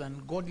hearers rather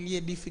than godly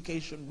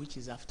edification, which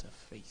is after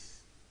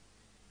faith.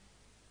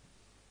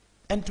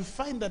 And to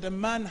find that a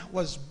man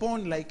was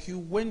born like you,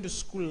 went to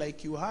school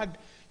like you, had,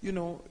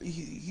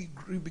 he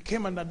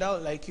became an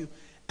adult like you,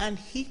 and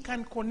he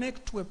can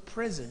connect to a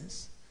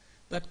presence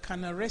that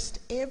can arrest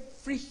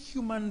every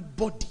human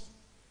body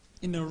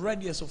in a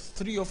radius of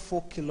 3 or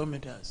 4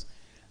 kilometers.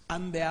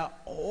 And they are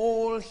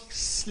all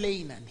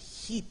slain and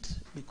hit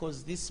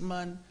because this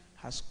man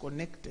has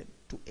connected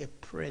to a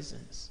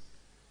presence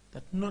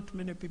that not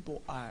many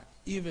people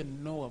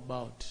even know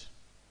about.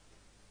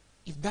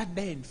 If that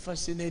doesn't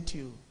fascinate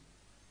you,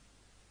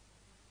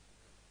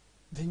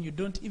 then you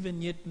don't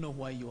even yet know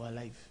why you are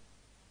alive.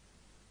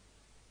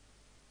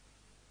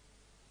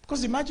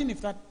 Because imagine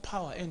if that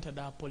power entered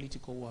our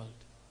political world.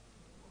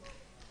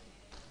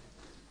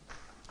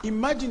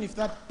 Imagine if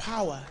that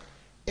power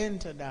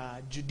entered our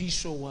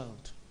judicial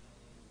world.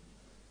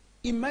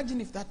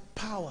 Imagine if that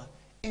power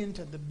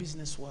entered the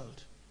business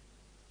world.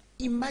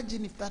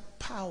 Imagine if that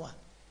power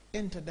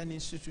entered an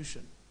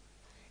institution.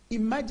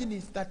 Imagine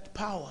if that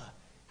power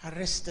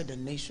arrested a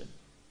nation.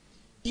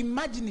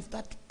 Imagine if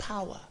that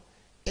power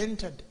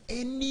entered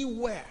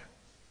anywhere.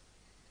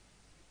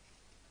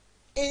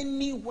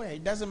 Anywhere.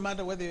 It doesn't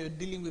matter whether you're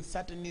dealing with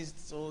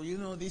Satanists or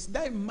this.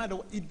 Doesn't matter.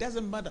 It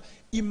doesn't matter.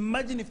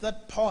 Imagine if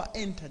that power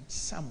entered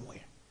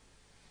somewhere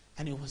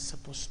and it was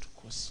supposed to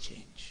cause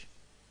change.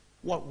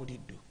 What would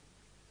it do?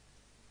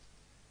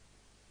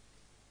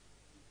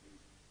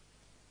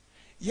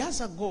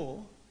 Years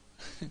ago,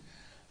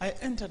 I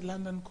entered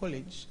London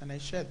College and I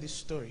shared this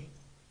story.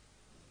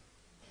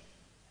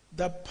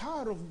 The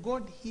power of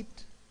God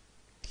hit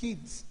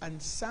kids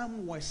and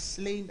some were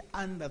slain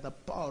under the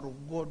power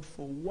of God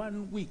for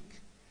 1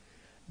 week.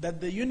 That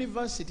the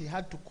university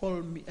had to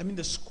call me,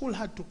 the school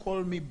had to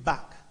call me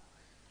back.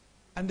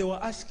 And they were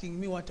asking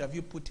me, what have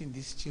you put in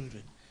these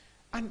children?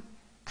 And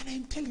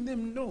I'm telling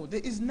them, no,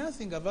 there is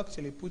nothing I've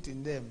actually put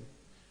in them.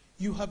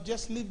 You have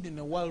just lived in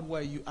a world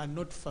where you are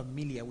not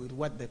familiar with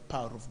what the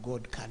power of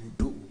God can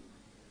do.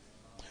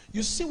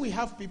 You see, we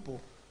have people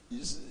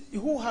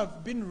who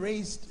have been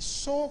raised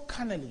so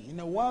carnally, in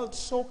a world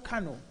so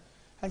carnal.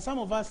 And some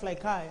of us,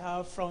 like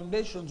our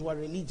foundations were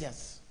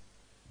religious.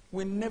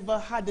 We never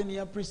had any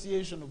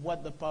appreciation of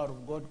what the power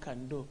of God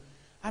can do.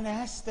 And I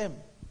asked them,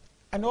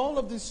 and all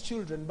of these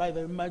children, by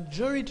the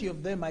majority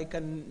of them, I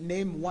can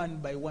name one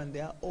by one, they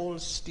are all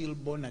still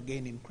born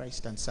again in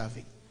Christ and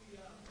serving.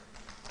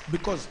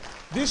 Because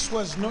this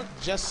was not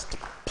just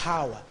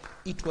power,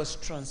 it was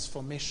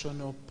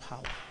transformational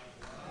power.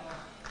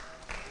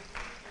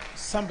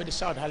 Somebody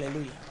shout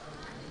hallelujah.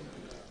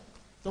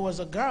 There was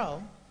a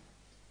girl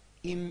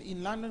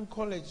in London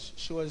College.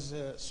 She was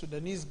a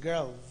Sudanese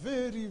girl,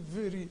 very,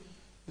 very,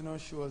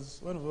 she was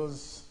one of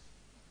those,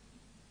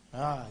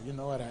 you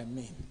know what I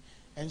mean.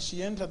 And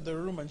she entered the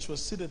room and she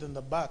was seated in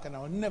the back, and I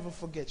will never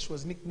forget, she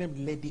was nicknamed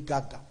Lady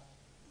Gaga.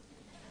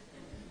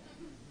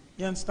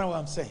 You understand what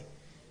I'm saying?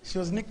 She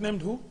was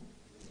nicknamed who?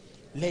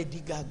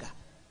 Lady Gaga.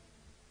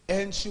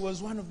 And she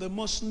was one of the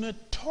most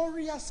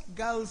notorious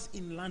girls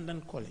in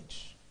London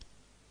College.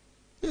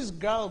 This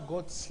girl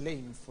got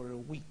slain for a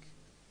week.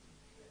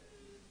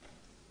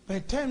 By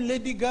the time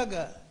Lady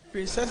Gaga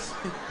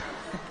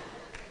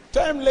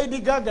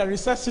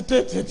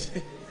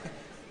resuscitated,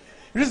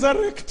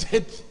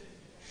 resurrected,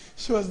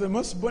 she was the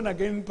most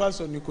born-again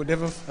person you could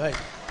ever find.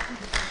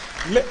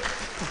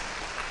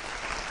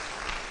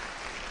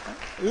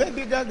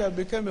 Lady Gaga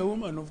became a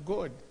woman of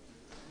God.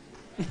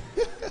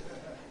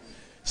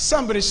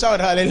 Somebody shout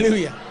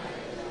hallelujah.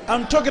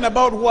 I'm talking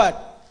about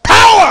what?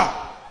 Power!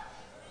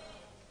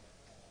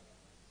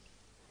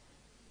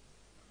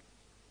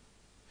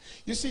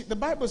 You see, the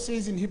Bible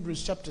says in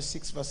Hebrews chapter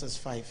 6 verses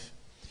 5,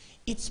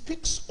 it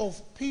speaks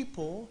of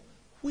people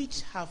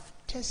which have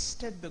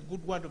tested the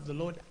good word of the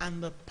Lord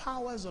and the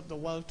powers of the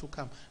world to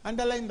come.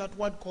 Underline that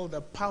word called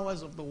the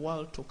powers of the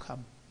world to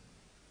come.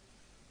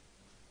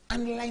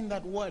 Underline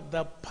that word,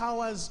 the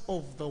powers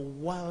of the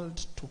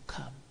world to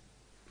come.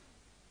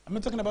 I'm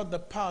not talking about the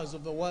powers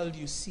of the world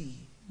you see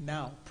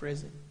now,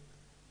 present.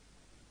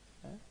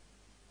 The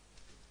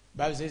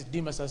Bible says,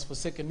 Demas has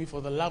forsaken me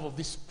for the love of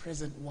this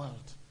present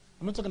world.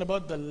 I'm not talking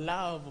about the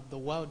love of the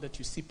world that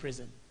you see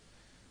present.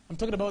 I'm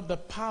talking about the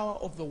power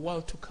of the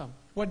world to come.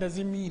 What does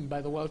it mean by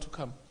the world to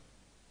come?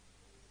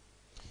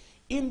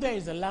 In there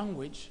is a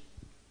language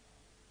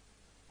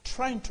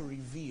trying to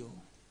reveal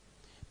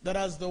that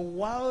as the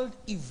world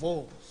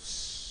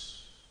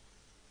evolves,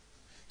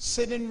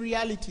 certain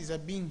realities are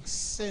being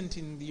sent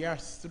in the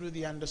earth through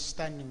the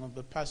understanding of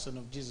the person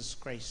of Jesus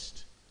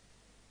Christ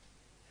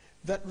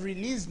that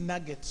release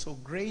nuggets or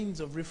grains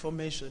of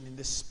reformation in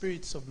the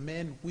spirits of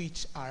men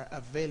which are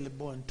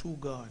available unto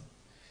God.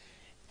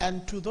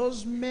 And to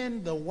those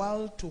men, the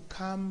world to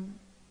come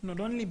not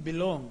only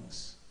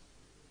belongs,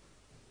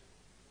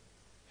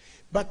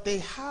 but they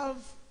have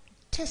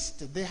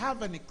tested, they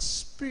have an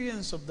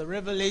experience of the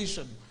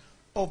revelation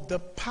of the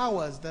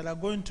powers that are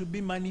going to be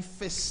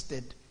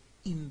manifested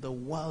in the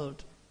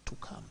world to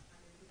come.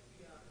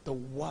 The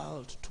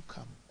world to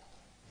come.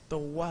 The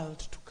world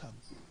to come.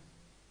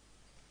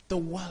 The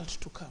world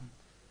to come.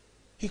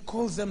 He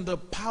calls them the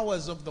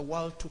powers of the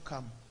world to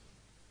come.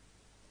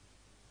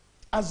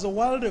 As the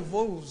world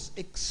evolves,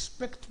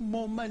 expect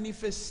more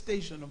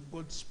manifestation of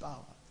God's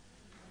power.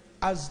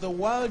 As the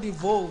world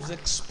evolves,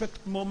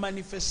 expect more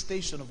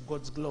manifestation of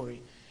God's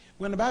glory.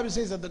 When the Bible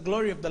says that the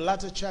glory of the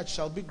latter church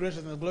shall be greater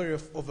than the glory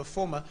of the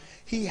former,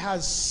 he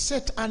has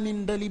set an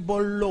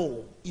indelible law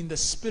in the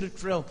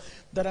spirit realm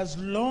that as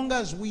long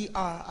as we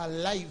are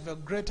alive, a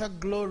greater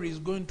glory is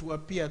going to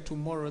appear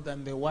tomorrow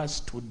than there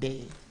was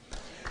today.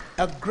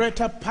 A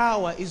greater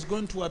power is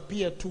going to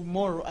appear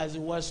tomorrow as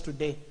it was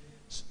today.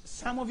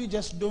 Some of you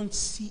just don't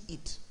see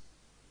it.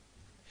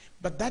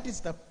 But that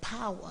is the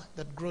power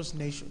that grows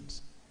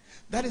nations.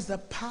 That is the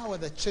power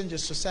that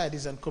changes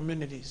societies and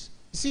communities.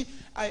 You see,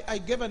 I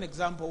gave an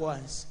example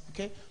once,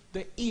 okay?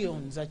 The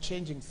eons are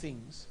changing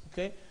things,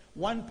 okay?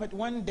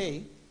 One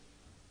day,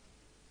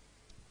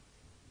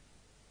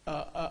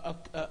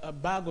 a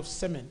bag of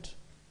cement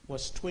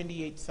was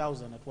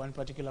 28,000 at one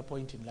particular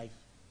point in life.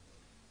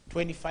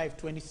 25,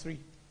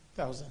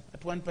 23,000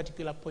 at one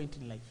particular point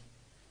in life.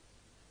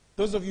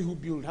 Those of you who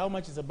build, how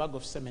much is a bag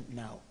of cement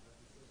now?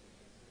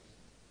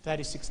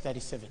 36,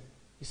 37.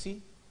 You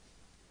see?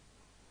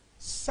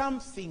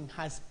 Something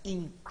has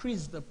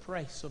increased the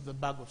price of the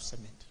bag of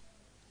cement.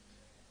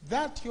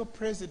 That your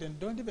president,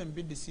 don't even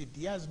be deceived.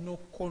 He has no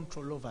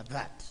control over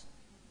that.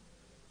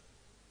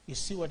 You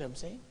see what I'm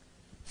saying?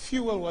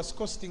 Fuel was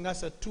costing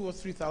us at $2,000 or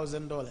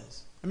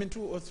 $3,000. I mean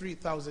 2,000 or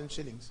 3,000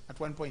 shillings at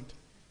one point.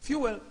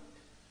 Fuel,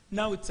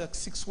 now it's at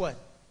 6 what?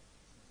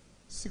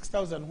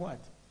 6,000 what?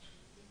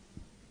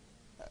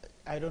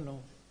 I don't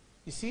know.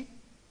 You see?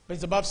 But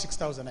it's above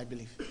 6,000, I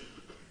believe.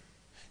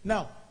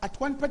 Now, at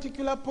one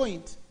particular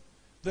point,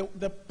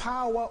 the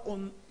power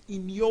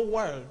in your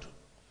world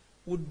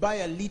would buy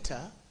a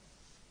liter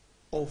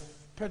of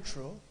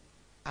petrol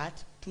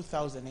at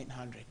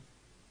 2,800.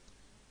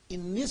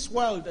 In this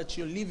world that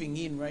you're living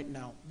in right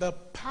now, the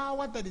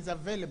power that is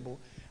available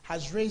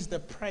has raised the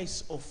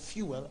price of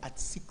fuel at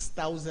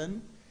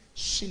 6,000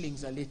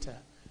 shillings a liter.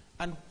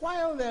 And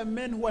while there are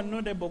men who are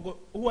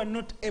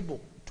not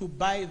able to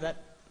buy that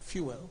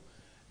fuel,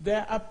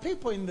 there are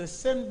people in the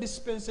same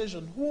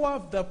dispensation who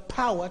have the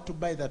power to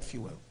buy that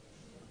fuel.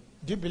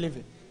 Do you believe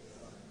it?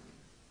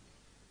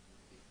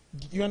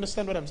 You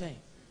understand what I'm saying?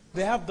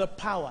 They have the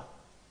power.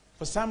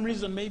 For some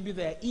reason, maybe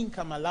their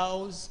income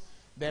allows,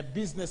 their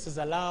businesses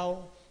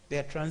allow,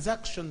 their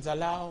transactions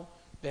allow,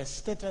 their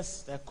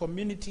status, their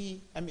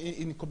community,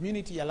 in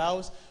community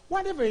allows,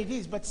 whatever it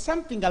is, but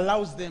something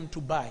allows them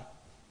to buy.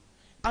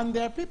 And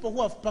there are people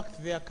who have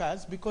parked their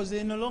cars because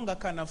they no longer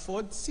can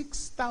afford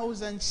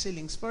 6,000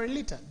 shillings for a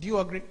liter. Do you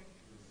agree?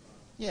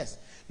 Yes.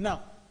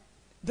 Now,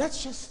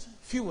 that's just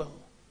fuel.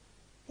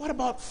 What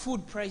about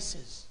food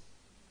prices?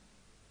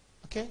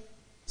 Okay?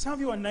 Some of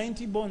you are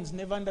 90 borns,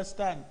 never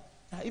understand.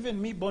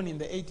 Even me born in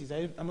the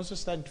 80s, I'm also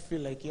starting to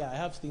feel like, yeah, I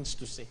have things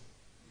to say.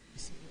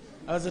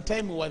 There was a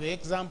time we were the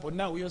example.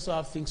 Now we also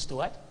have things to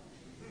what?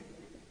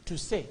 To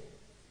say.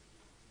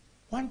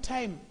 One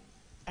time,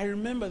 I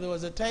remember there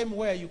was a time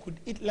where you could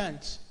eat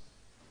lunch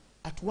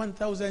at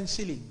 1,000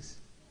 shillings.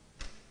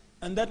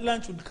 And that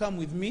lunch would come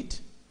with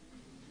meat,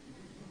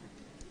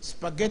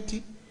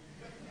 spaghetti,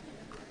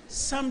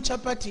 some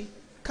chapati.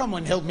 Come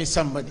on, help me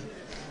somebody.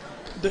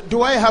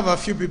 Do I have a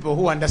few people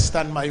who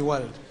understand my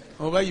world?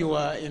 Over you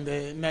are in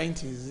the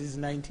 90s, these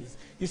 90s.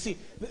 You see,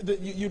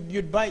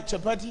 you'd buy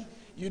chapati,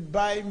 you'd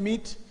buy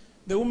meat.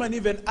 The woman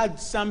even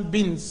adds some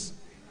beans.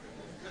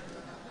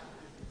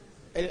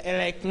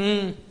 Like,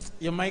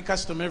 you're my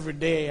customer every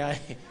day.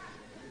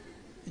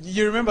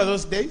 You remember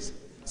those days?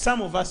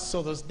 Some of us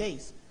saw those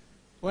days.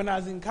 When I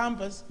was in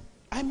campus,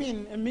 I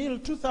mean, a meal,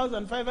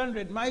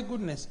 2,500, my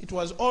goodness, it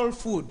was all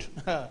food.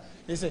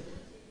 They say,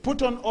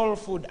 put on all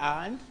food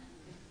and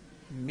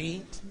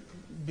meat,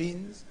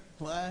 beans,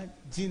 what,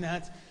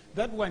 peanuts.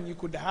 That one you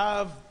could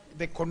have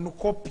the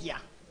cornucopia.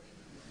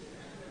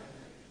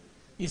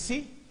 You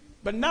see?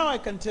 But now I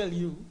can tell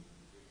you,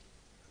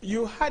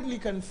 you hardly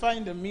can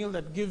find a meal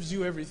that gives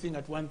you everything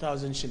at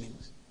 1,000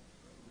 shillings.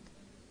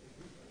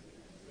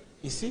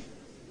 You see?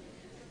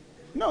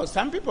 No,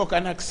 some people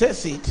can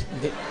access it.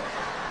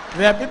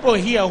 There are people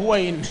here who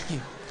are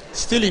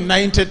still in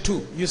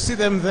 92. You see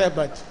them there,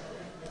 but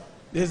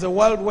there's a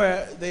world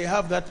where they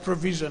have that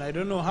provision. I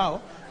don't know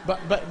how.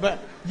 But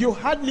you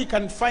hardly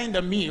can find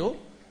a meal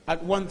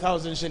at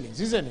 1,000 shillings,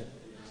 isn't it?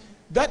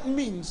 That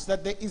means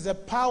that there is a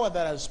power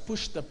that has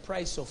pushed the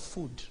price of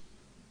food.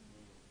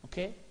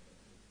 Okay?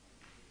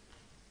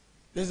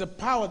 There's a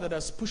power that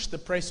has pushed the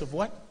price of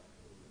what?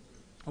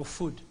 Of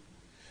food.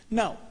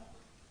 Now,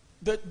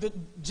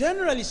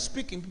 generally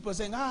speaking, people are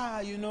saying,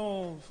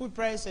 food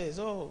prices,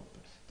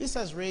 this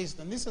has raised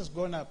and this has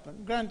gone up.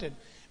 And granted,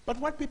 but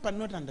what people are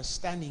not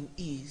understanding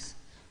is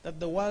that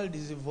the world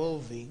is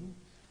evolving,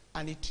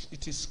 and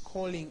it is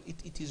calling,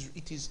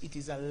 it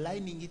is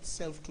aligning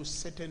itself to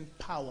certain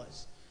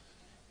powers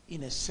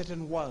in a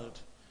certain world,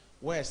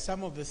 where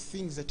some of the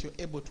things that you're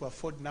able to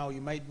afford now, you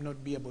might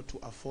not be able to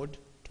afford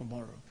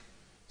tomorrow.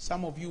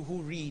 Some of you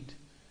who read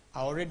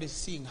are already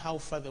seeing how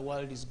far the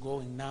world is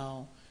going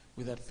now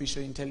with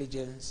artificial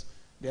intelligence.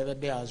 The other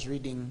day I was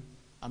reading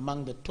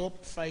among the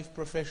top 5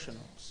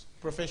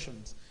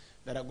 professions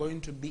that are going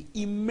to be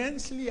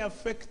immensely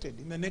affected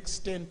in the next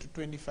 10 to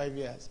 25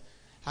 years.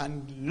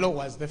 And law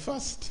was the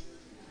first.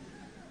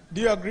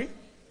 Do you agree?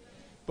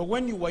 But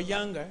when you were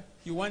younger,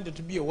 you wanted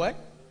to be a what?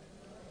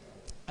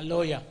 A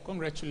lawyer.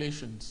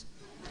 Congratulations.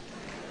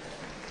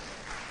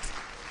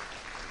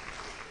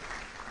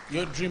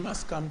 Your dream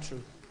has come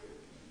true.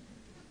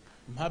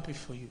 I'm happy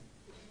for you.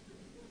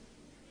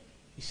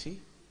 You see?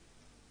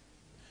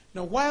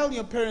 Now, while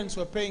your parents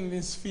were paying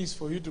these fees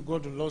for you to go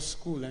to law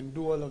school and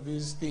do all of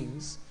these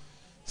things,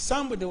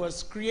 somebody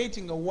was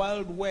creating a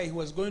world where he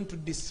was going to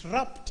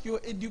disrupt your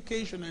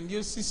education and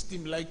your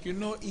system like you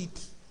know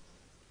it.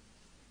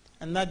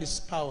 And that is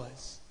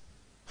powers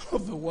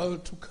of the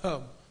world to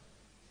come.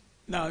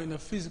 Now, in a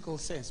physical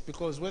sense,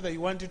 because whether you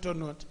want it or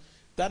not,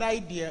 that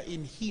idea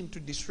in him to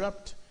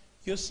disrupt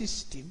your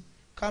system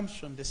comes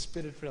from the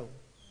spirit realm.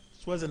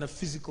 It wasn't a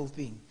physical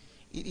thing.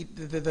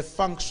 The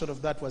function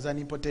of that was an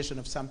importation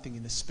of something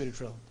in the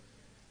spirit realm.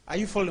 Are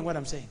you following what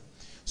I'm saying?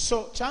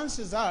 So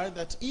chances are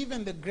that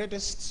even the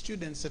greatest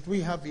students that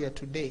we have here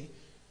today,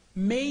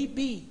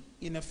 maybe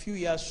in a few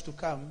years to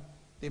come,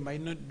 they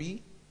might not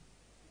be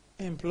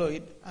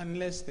employed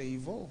unless they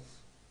evolve.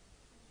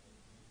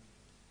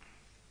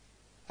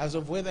 As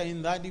of whether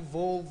in that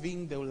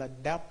evolving they will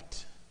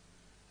adapt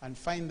and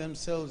find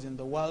themselves in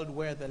the world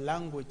where the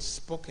language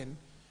spoken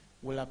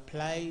will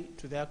apply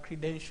to their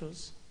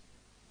credentials,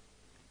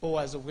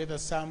 or as of whether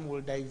some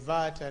will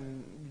divert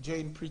and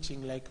join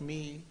preaching like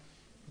me,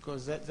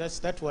 because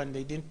that one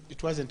they didn't.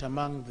 It wasn't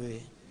among the.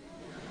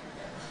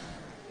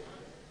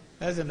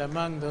 Wasn't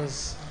among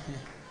those.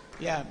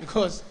 Yeah,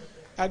 because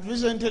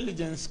artificial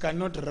intelligence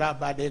cannot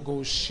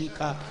rabadego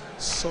shika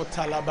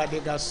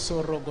sotalabadega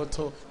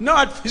sorogoto. No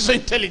artificial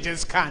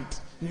intelligence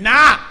can't.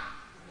 Nah.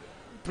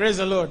 Praise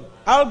the Lord.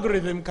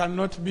 Algorithm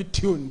cannot be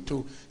tuned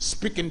to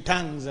speak in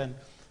tongues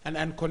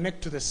and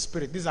connect to the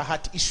spirit. These are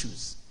heart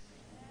issues.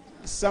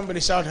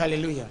 Somebody shout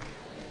hallelujah.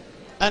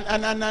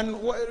 And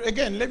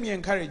again, let me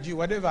encourage you,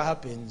 whatever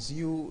happens,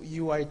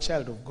 you are a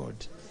child of God.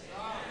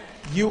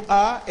 You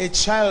are a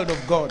child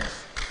of God.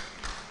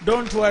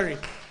 Don't worry.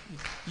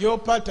 Your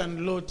part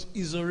and lot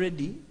is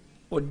already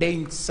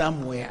ordained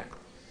somewhere.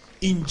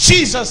 In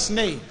Jesus'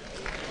 name.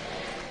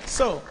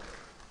 So,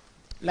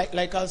 like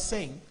I was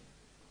saying,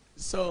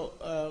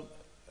 so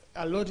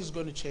a lot is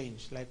going to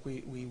change. Like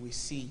we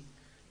see,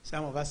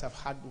 some of us have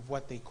heard of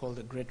what they call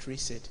the Great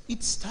Reset.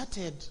 It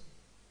started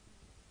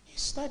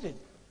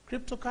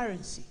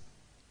cryptocurrency.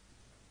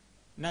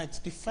 Now it's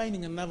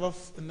defining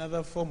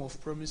another form of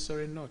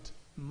promissory note,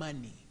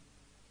 money.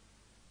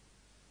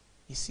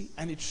 You see,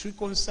 and it's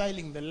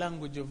reconciling the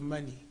language of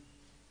money.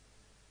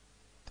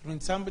 When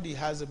somebody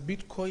has a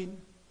Bitcoin,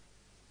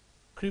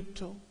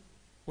 crypto,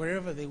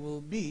 wherever they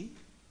will be,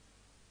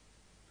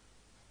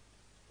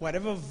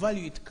 whatever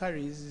value it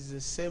carries is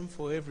the same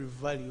for every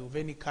value of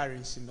any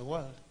currency in the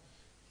world.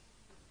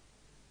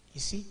 You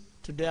see,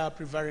 today our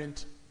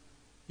prevalent,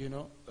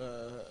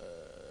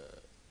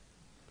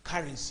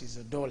 currency is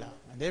a dollar,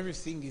 and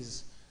everything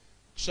is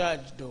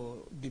charged or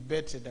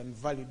debated and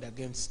valued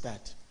against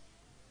that.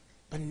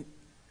 But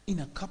in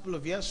a couple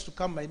of years to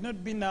come, might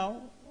not be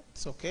now,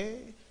 it's okay.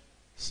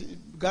 See,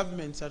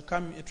 governments are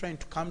trying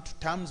to come to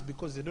terms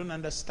because they don't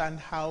understand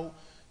how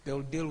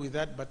they'll deal with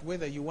that. But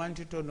whether you want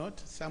it or not,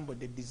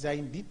 somebody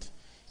designed it.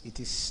 It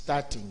is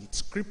starting.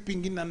 It's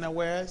creeping in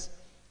unawares.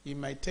 It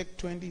might take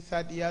 20,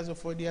 30 years or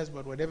 40 years,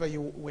 but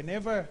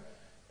whenever,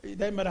 it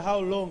doesn't matter how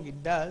long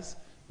it does,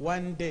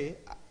 one day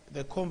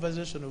the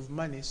conversation of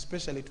money,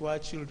 especially to our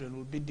children,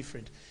 will be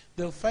different.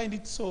 They'll find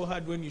it so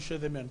hard when you show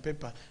them on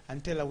paper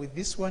and tell her, with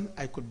this one,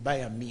 I could buy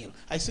a meal.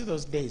 I see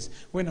those days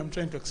when I'm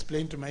trying to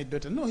explain to my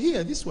daughter, no,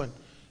 here, this one,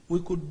 we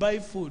could buy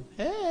food.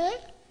 Hey,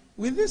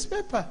 with this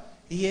paper?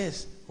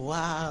 Yes.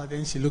 Wow.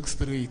 Then she looks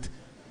through it.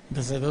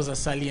 Those are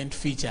salient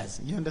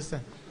features. You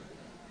understand?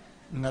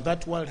 Now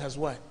that world has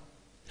what?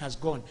 Has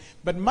gone.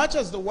 But much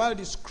as the world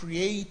is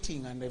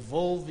creating and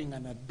evolving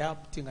and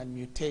adapting and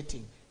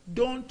mutating,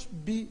 don't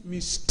be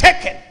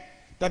mistaken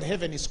that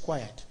heaven is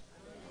quiet.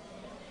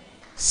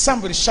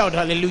 Somebody shout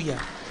hallelujah.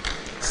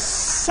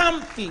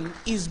 Something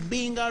is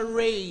being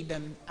arrayed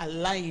and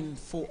aligned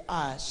for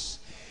us,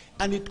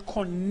 and it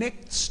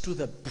connects to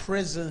the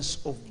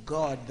presence of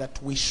God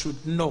that we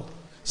should know.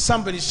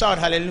 Somebody shout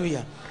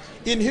hallelujah.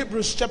 In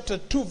Hebrews chapter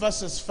 2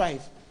 verses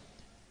 5,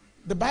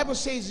 the Bible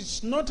says,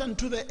 it's not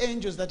unto the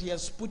angels that he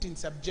has put in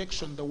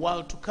subjection the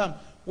world to come,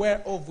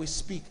 whereof we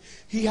speak.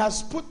 He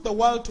has put the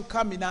world to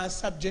come in our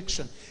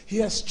subjection. He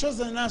has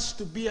chosen us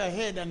to be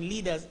ahead and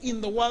leaders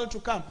in the world to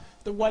come.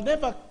 That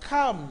whatever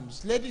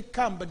comes, let it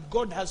come, but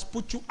God has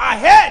put you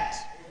ahead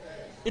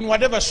in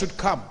whatever should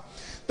come.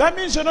 That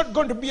means you're not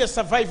going to be a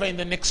survivor in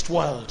the next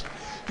world.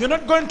 You're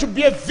not going to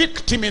be a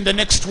victim in the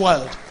next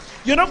world.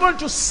 You're not going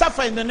to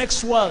suffer in the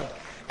next world.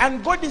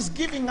 And God is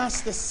giving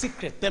us the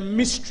secret, the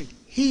mystery,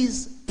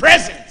 his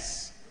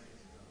presence.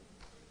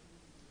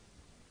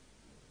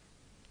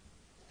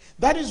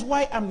 That is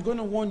why I'm going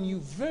to warn you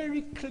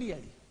very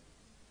clearly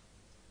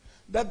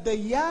that the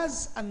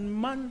years and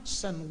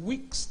months and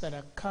weeks that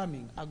are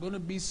coming are going to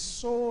be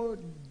so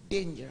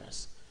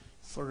dangerous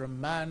for a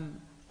man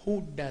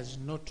who does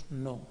not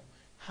know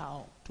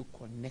how to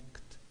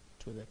connect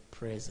to the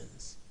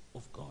presence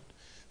of God.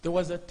 There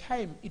was a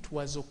time it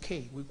was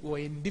okay. We were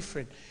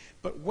indifferent.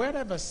 But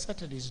whatever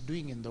Satan is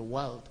doing in the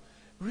world,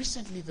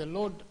 recently the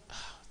Lord,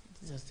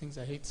 these are things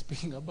I hate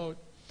speaking about.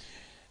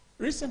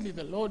 Recently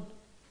the Lord,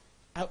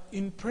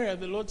 in prayer,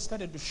 the Lord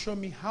started to show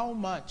me how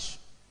much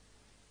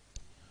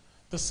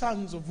the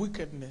sons of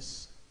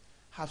wickedness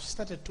have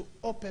started to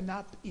open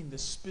up in the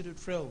spirit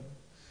realm.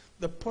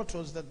 The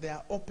portals that they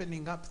are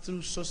opening up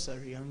through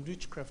sorcery and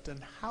witchcraft,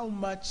 and how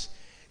much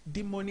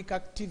demonic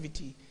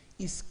activity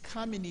is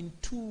coming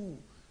into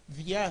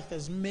the earth,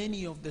 as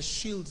many of the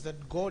shields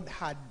that God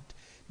had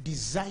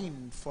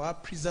designed for our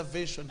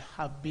preservation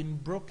have been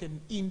broken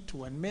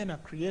into, and men are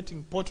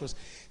creating portals.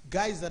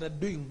 Guys that are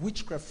doing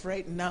witchcraft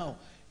right now,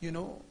 you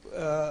know,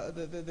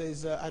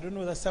 there's I don't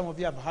know that some of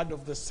you have heard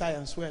of the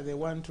science where they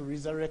want to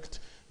resurrect.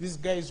 These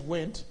guys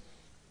went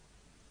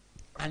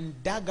and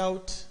dug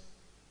out,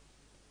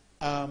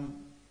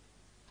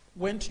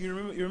 you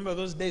remember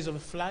those days of the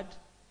flood?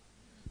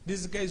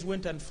 These guys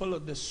went and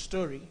followed the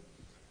story,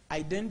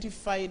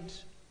 identified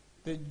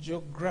the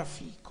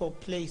geographical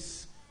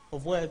place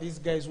of where these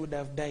guys would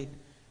have died,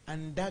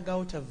 and dug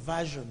out a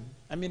version,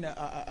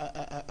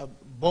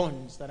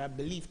 bones that are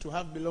believed to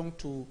have belonged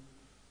to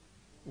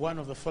one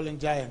of the fallen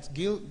giants,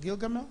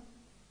 Gilgamesh.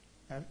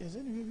 Has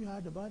any of you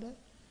heard about that?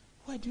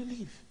 Where do you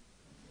live?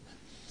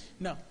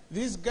 Now,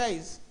 these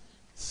guys,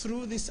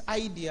 through this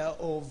idea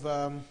of,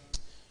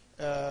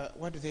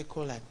 what do they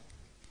call that?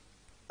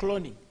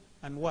 Cloning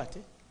and what?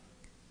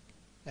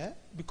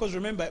 Because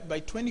remember, by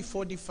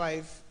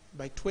 2045,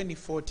 by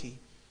 2040,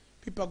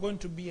 people are going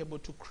to be able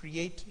to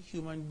create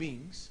human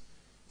beings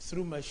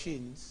through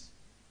machines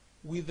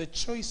with the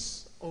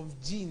choice of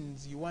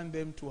genes you want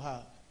them to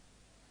have.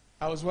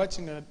 I was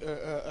watching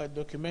a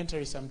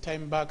documentary some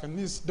time back, and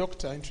this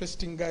doctor,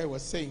 interesting guy,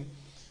 was saying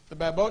that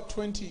by about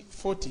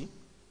 2040,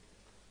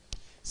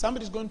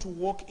 somebody's going to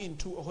walk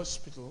into a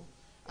hospital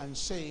and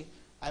say,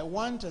 I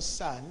want a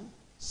son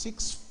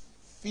 6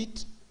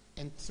 feet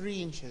and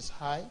 3 inches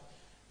high.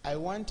 I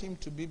want him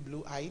to be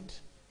blue-eyed.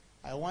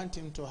 I want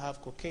him to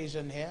have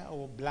Caucasian hair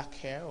or black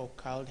hair or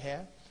curled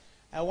hair.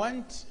 I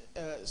want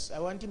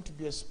him to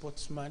be a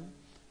sportsman.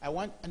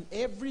 And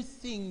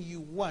everything you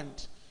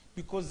want,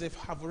 because they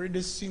have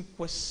already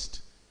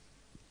sequenced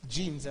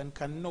genes and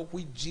can know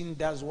which gene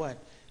does what.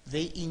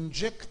 They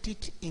inject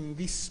it in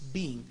this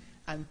being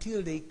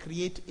until they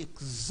create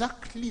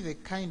exactly the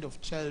kind of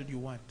child you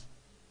want.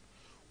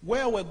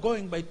 Where we're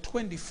going by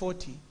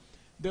 2040,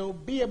 they'll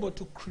be able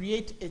to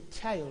create a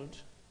child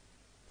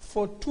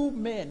for 2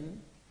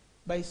 men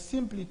by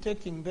simply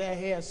taking their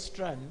hair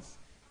strands.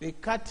 They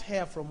cut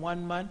hair from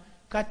one man,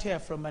 cut hair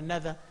from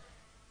another,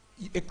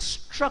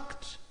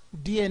 extract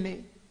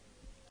DNA,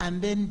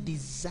 and then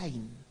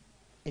design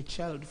a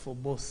child for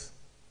both.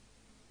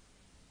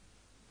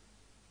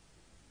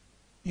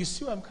 You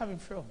see where I'm coming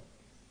from?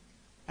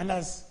 And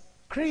as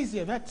crazy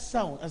as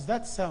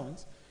that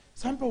sounds,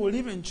 some people will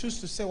even choose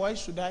to say, why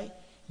should I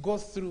go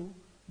through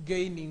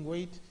gaining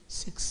weight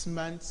 6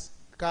 months,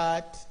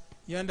 cut?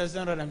 You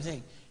understand what I'm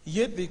saying?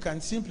 Yet they can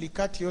simply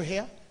cut your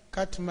hair,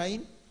 cut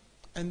mine,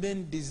 and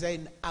then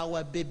design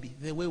our baby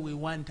the way we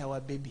want our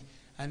baby.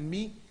 And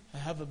me, I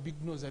have a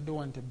big nose, I don't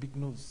want a big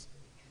nose.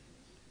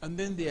 And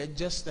then they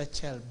adjust the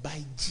child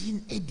by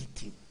gene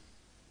editing.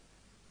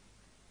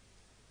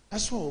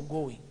 That's where we're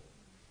going.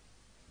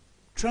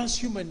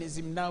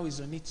 Transhumanism now is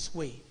on its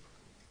way.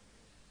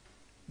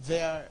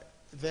 They're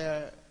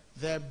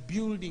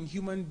building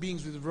human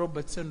beings with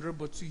robots and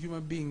robots with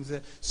human beings,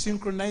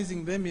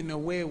 synchronizing them in a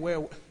way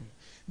where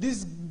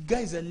these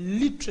guys are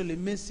literally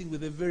messing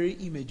with the very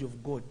image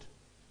of God.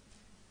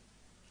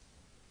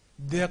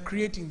 They are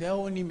creating their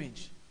own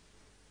image.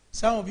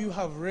 Some of you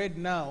have read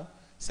now,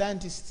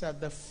 scientists are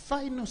at the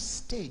final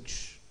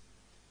stage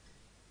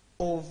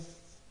of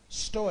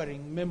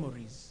storing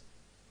memories.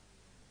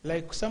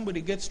 Like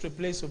somebody gets to a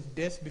place of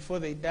death before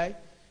they die,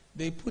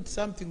 they put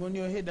something on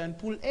your head and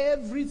pull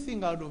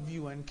everything out of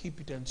you and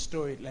keep it and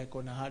store it like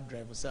on a hard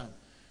drive or something.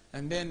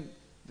 And then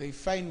they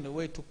find a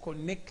way to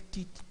connect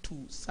it to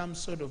some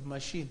sort of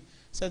machine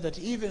so that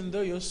even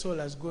though your soul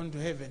has gone to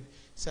heaven,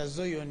 it's as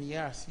though you're on the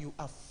earth, you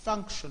are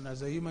function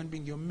as a human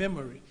being. Your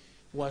memory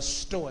was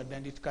stored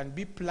and it can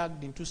be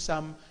plugged into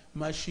some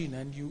machine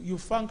and you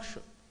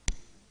function.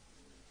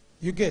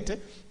 You get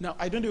it? Now,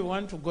 I don't even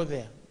want to go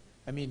there.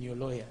 I mean, you're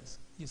lawyers.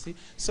 You see?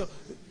 So,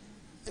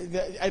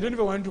 I don't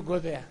even want to go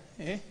there.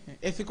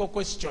 Ethical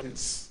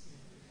questions.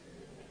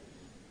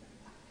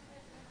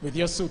 With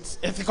your suits.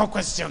 Ethical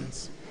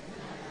questions.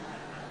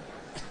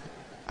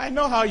 I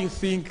know how you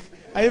think.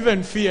 I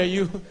even fear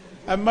you.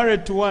 I'm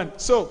married to one.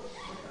 So,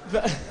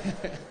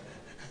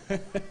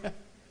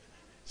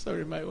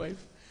 sorry, my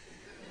wife.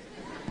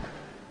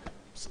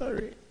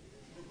 Sorry.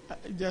 I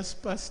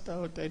just passed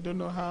out. I don't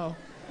know how.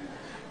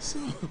 So,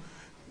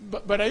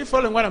 but are you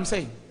following what I'm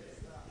saying?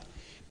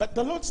 But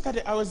the Lord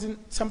started, I was in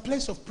some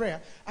place of prayer,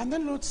 and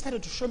then the Lord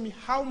started to show me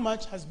how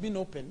much has been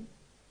open,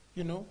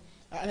 you know.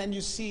 And then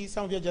you see,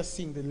 some of you are just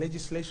seeing the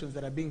legislations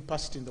that are being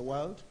passed in the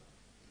world.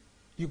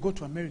 You go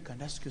to America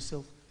and ask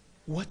yourself,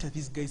 what are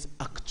these guys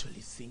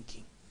actually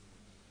thinking?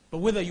 But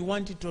whether you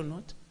want it or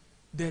not,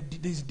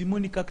 there's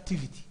demonic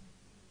activity.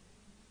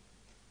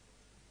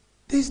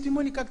 There's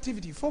demonic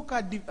activity. Folk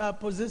are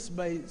possessed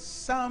by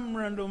some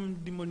random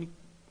demonic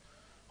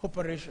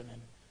operation.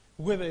 And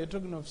whether you're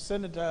talking of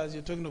senators,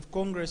 you're talking of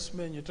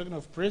congressmen, you're talking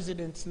of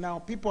presidents now,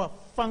 people are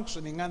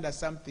functioning under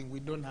something we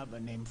don't have a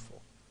name for.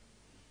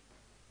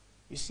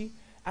 You see?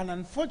 And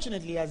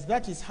unfortunately, as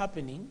that is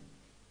happening,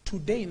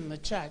 today in the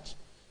church,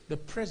 the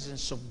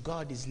presence of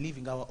God is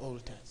leaving our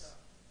altars.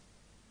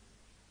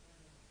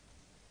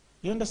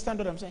 You understand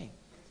what I'm saying?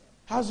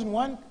 I was in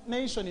one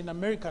nation in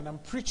America and I'm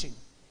preaching.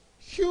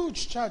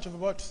 Huge church of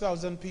about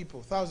 2,000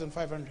 people,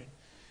 1,500.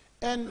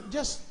 And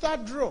just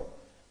third row,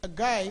 a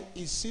guy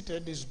is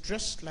seated, is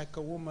dressed like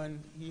a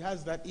woman. He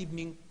has that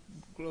evening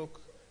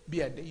cloak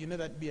beard. You know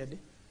that beard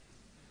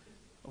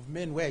of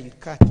men where you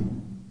cut.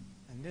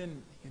 And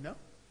then, you know,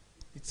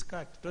 it's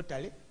cut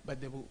totally, but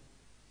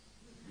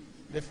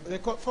they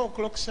call 4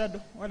 o'clock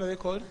shadow. What are they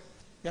called?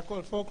 They're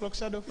called 4 o'clock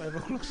shadow, 5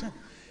 o'clock shadow.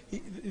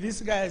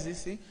 This guy has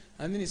this thing,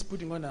 and then he's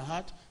putting on a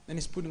hat, then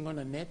he's putting on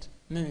a net,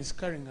 and then he's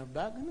carrying a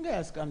bag, and the guy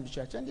has come to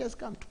church and he has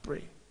come to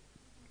pray.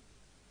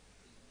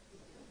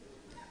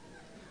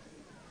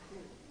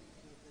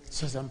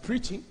 So as I'm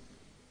preaching,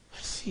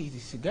 I see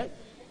this guy,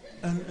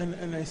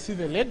 and I see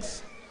the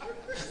legs,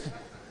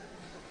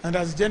 and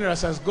as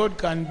generous as God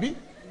can be,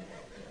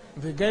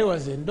 the guy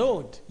was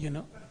endowed, you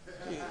know.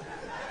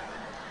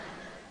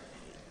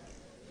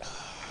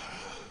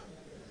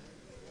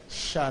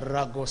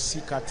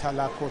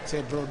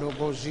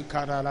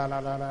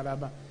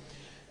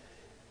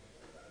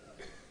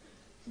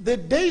 The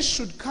day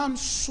should come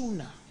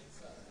sooner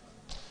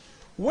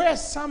where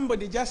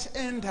somebody just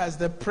enters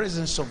the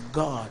presence of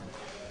God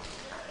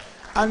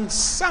and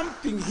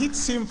something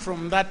hits him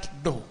from that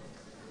door,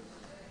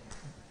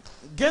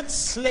 gets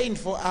slain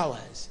for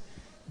hours.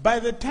 By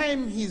the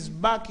time he's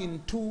back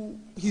into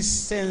his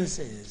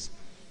senses,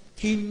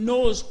 he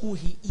knows who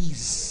he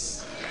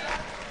is.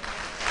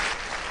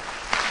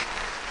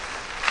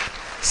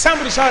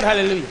 Somebody shout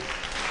hallelujah.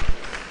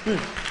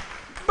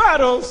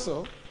 But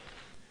also,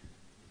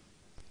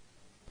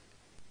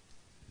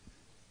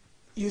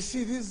 you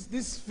see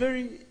this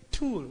very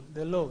tool,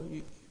 the law,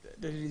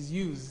 that is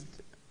used.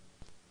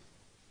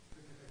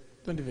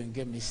 Don't even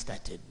get me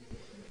started.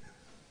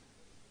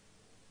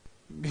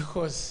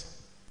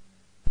 Because,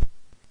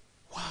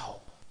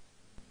 wow.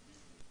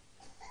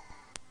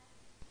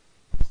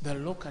 The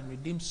law can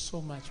redeem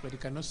so much, but it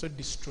can also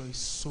destroy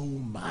so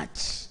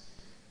much.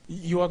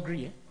 You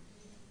agree, eh?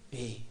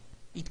 Hey,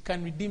 it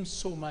can redeem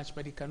so much,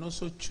 but it can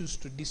also choose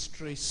to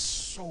destroy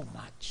so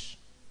much.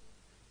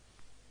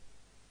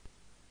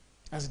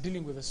 I was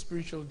dealing with a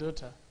spiritual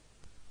daughter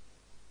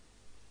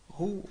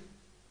who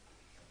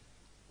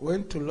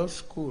went to law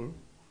school.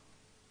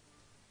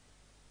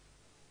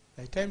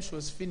 By the time she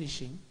was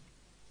finishing,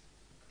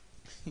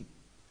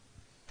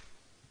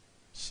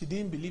 She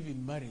didn't believe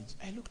in marriage.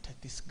 I looked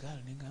at this girl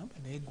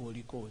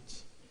and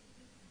coach.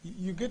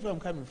 You get where I'm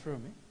coming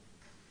from,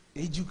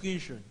 eh?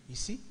 Education, you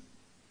see?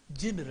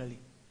 Generally.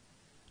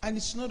 And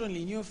it's not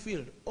only in your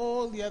field.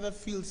 All the other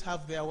fields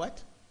have their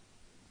what?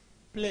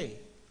 Play.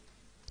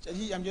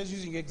 I'm just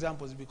using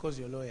examples because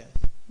you're lawyers.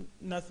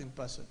 Nothing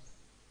personal.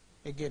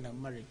 Again,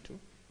 I'm married too.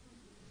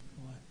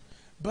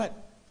 But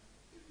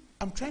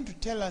I'm trying to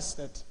tell us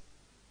that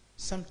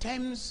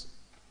sometimes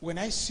when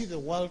I see the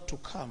world to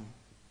come,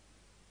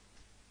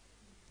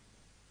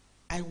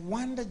 I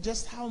wonder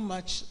just how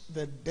much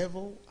the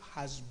devil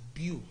has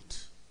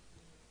built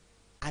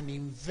and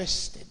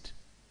invested,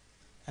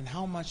 and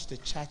how much the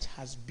church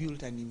has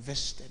built and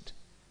invested.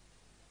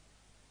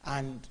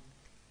 And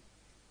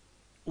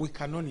we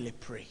can only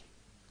pray.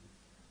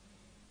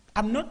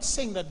 I'm not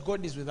saying that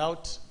God is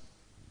without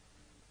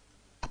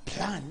a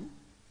plan.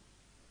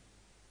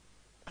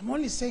 I'm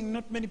only saying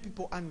not many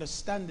people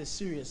understand the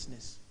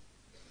seriousness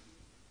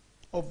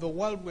of the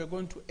world we're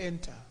going to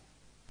enter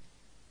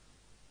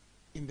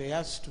in the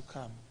years to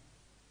come.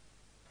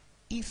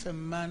 If a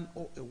man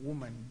or a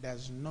woman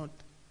does not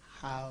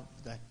have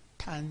that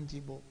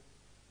tangible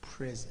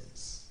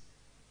presence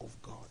of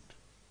God.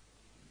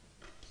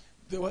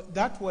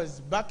 That was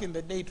back in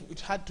the day, it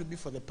had to be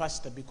for the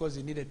pastor because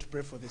he needed to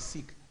pray for the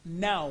sick.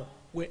 Now,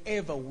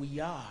 wherever we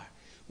are,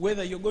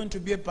 whether you're going to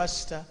be a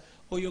pastor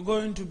or you're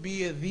going to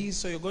be a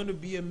this, or you're going to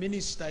be a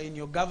minister in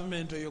your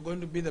government, or you're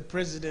going to be the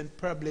president,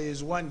 probably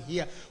is one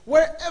here,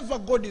 wherever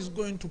God is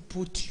going to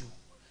put you,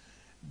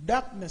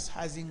 darkness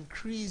has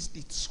increased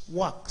its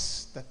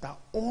works, that the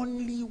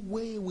only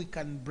way we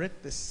can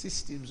break the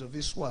systems of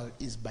this world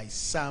is by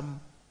some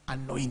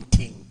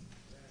anointing.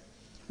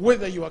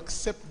 Whether you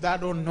accept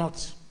that or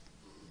not,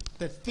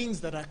 the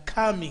things that are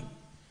coming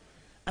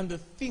and the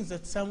things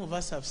that some of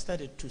us have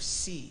started to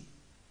see.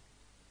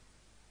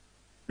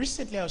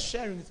 Recently I was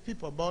sharing with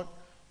people about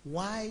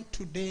why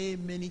today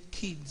many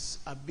kids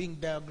are being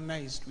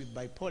diagnosed with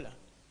bipolar.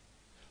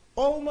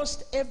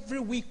 Almost every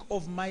week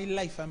of my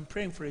life I'm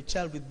praying for a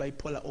child with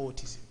bipolar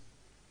autism.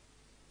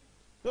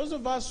 Those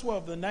of us who are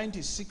of the 90s,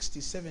 60s,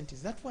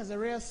 70s, that was a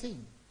rare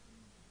thing.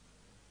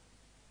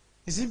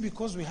 Is it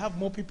because we have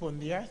more people on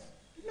the earth?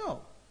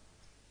 No.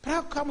 But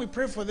how come we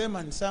pray for them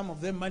and some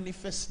of them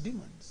manifest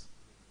demons?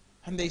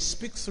 And they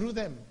speak through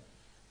them.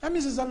 That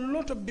means there's a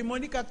lot of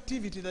demonic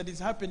activity that is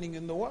happening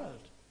in the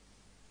world.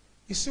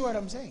 You see what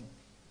I'm saying?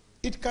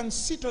 It can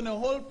sit on a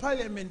whole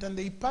parliament and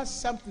they pass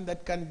something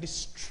that can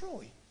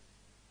destroy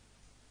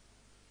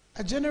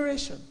a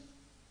generation.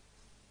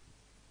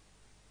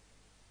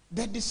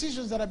 There are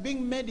decisions that are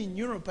being made in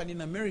Europe and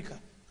in America,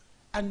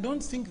 and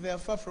don't think they are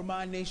far from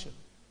our nation.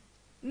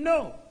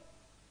 No.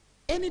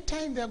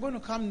 Anytime they are going to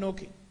come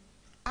knocking,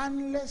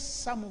 unless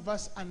some of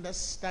us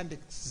understand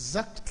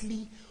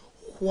exactly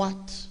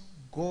what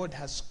God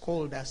has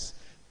called us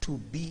to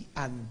be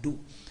and do,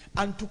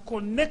 and to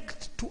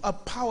connect to a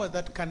power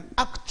that can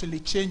actually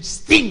change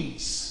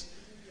things.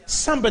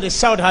 Somebody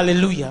shout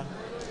hallelujah.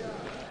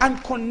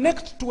 And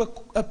connect to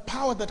a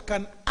power that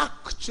can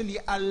actually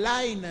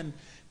align and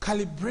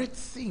calibrate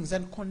things,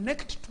 and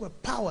connect to a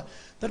power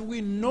that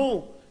we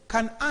know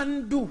can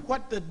undo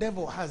what the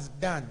devil has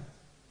done.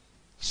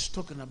 He's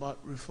talking about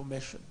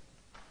reformation.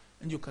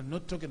 And you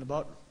cannot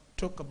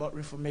talk about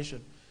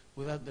reformation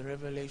without the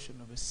revelation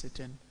of a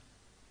certain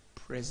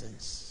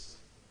presence.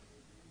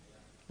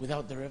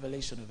 Without the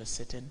revelation of a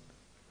certain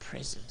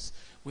presence.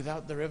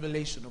 Without the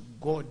revelation of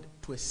God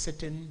to a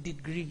certain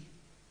degree.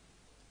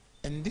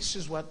 And this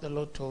is what the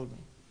Lord told me.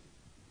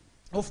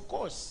 Of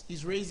course,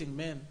 he's raising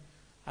men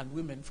and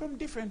women from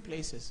different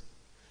places.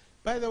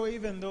 By the way,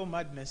 even though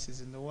madness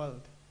is in the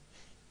world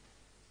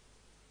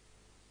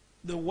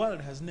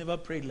has never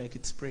prayed like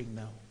it's praying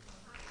now.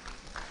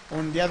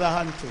 On the other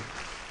hand too,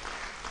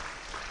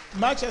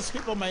 much as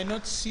people might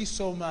not see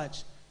so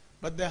much,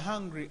 but the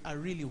hungry are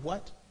really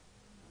what?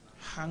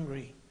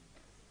 Hungry.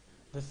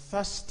 The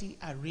thirsty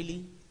are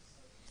really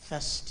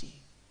thirsty.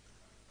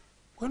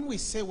 When we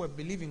say we're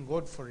believing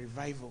God for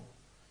revival,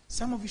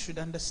 some of you should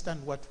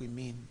understand what we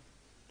mean.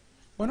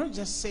 We're not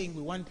just saying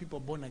we want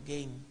people born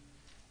again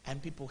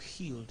and people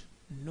healed.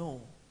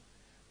 No.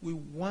 We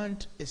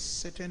want a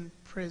certain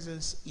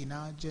presence in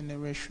our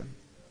generation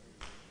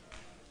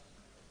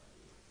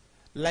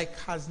like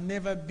has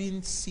never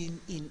been seen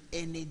in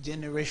any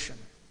generation.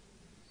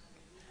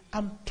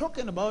 I'm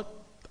talking about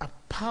a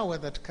power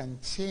that can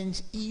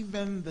change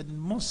even the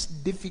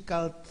most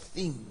difficult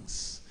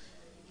things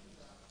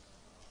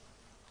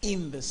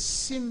in the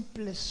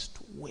simplest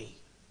way,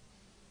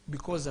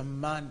 because a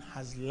man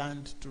has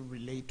learned to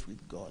relate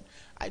with God.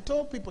 I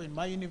told people in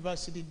my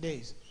university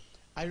days,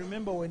 I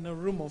remember when a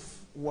room of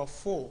were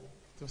four,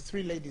 the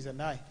three ladies and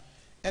I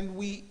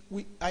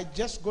I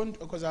just gone,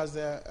 because as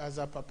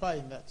a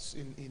papa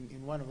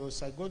in one of those,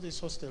 so I go to this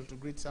hostel to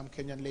greet some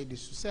Kenyan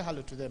ladies, to say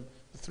hello to them,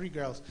 the three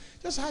girls.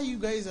 Just, hi you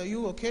guys, are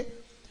you okay?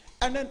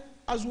 And then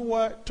as we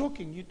were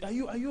talking, are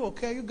you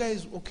okay? Are you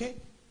guys okay?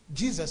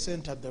 Jesus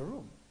entered the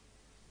room.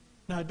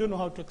 Now I don't know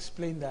how to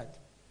explain that.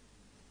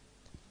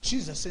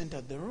 Jesus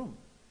entered the room.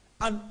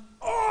 And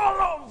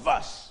all of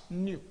us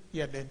knew he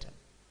had entered.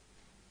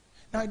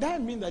 Now, it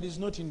doesn't mean that he's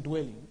not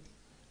indwelling.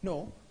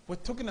 No, we're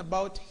talking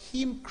about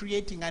him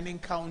creating an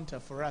encounter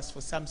for us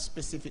for some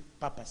specific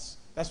purpose.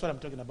 That's what I'm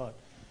talking about.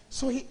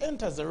 So he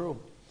enters the room.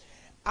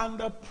 And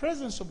the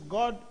presence of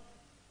God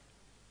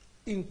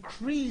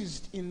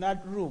increased in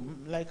that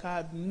room like I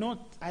had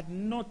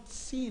not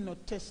seen or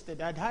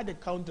tested. I'd had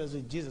encounters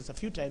with Jesus a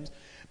few times,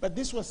 but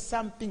this was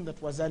something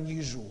that was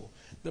unusual.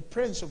 The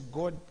presence of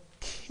God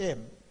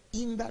came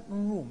in that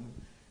room.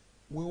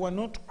 We were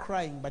not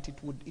crying, but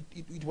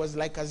it was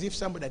like as if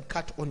somebody had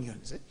cut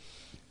onions.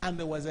 And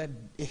there was a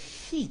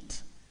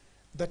heat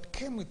that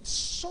came with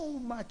so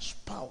much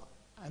power.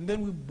 And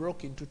then we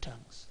broke into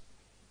tongues.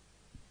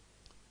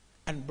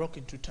 And broke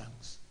into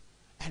tongues.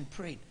 And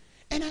prayed.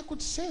 And I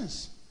could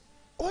sense,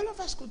 all of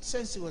us could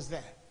sense he was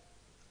there.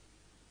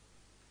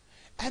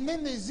 And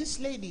then there's this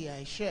lady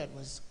I shared,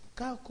 was a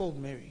girl called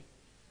Mary.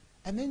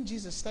 And then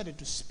Jesus started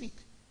to speak.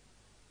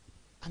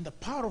 And the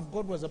power of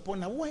God was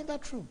upon her. We were in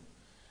that room.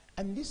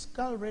 And this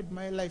girl read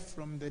my life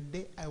from the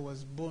day I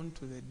was born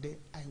to the day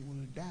I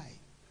will die.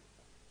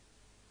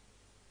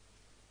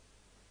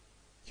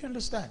 You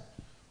understand?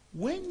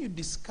 When you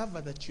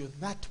discover that you're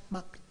that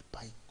marked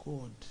by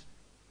God,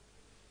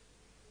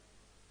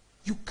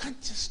 you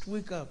can't just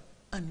wake up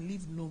and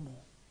live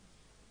normal.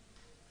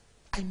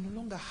 I no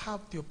longer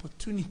have the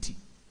opportunity,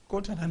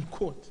 quote and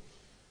unquote,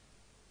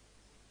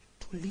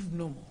 to live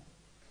normal.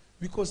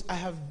 Because I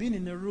have been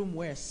in a room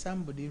where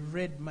somebody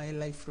read my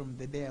life from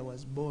the day I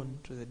was born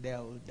to the day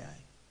I will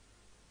die.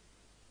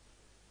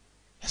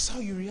 That's how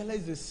you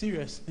realize the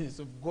seriousness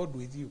of God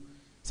with you.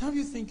 Some of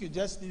you think you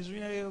just,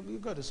 you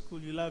go to school,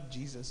 you love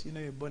Jesus, you know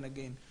you're born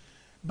again.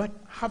 But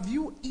have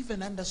you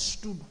even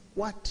understood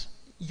what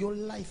your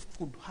life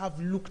could have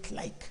looked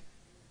like?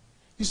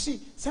 You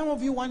see, some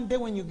of you one day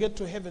when you get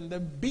to heaven, the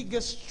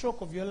biggest stroke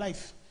of your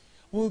life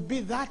will be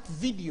that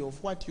video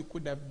of what you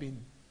could have been.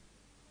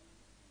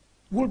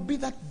 Will be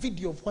that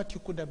video of what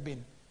you could have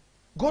been.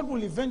 God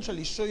will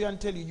eventually show you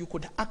and tell you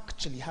could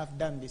actually have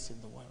done this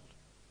in the world.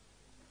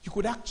 You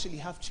could actually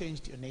have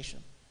changed your nation.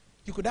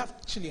 You could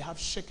actually have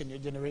shaken your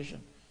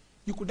generation.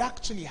 You could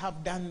actually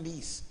have done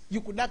this. You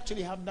could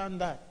actually have done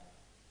that.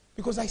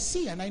 Because I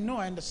see and I know,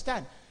 I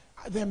understand.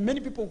 There are many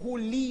people who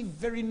live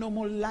very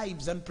normal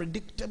lives and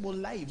predictable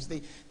lives.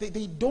 They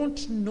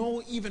don't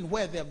know even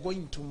where they're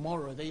going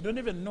tomorrow. They don't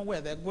even know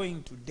where they're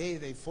going today.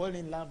 They fall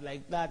in love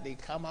like that. They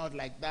come out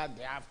like that.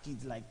 They have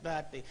kids like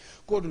that. They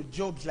go to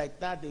jobs like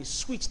that. They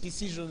switch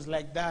decisions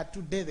like that.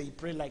 Today they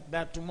pray like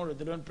that. Tomorrow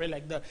they don't pray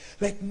like that.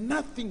 Like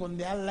nothing on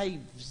their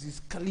lives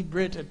is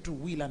calibrated to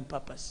will and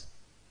purpose.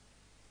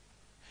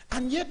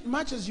 And yet,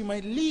 much as you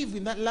might live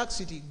in that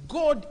laxity,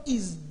 God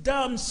is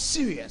damn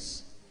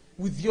serious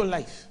with your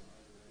life.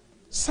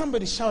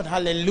 Somebody shout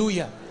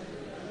hallelujah.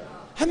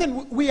 And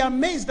then we are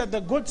amazed that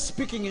the God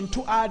speaking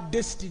into our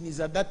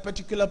destinies at that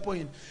particular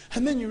point.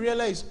 And then you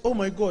realize, oh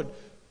my God,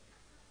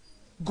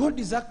 God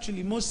is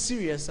actually more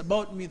serious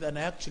about me than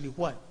I actually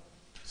what?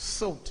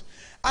 Thought.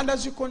 And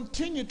as you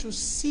continue to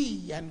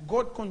see and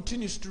God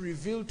continues to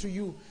reveal to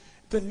you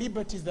the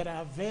liberties that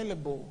are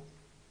available,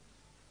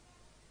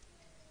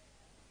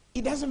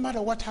 it doesn't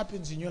matter what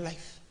happens in your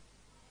life.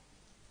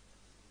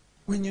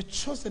 When you're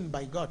chosen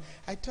by God,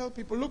 I tell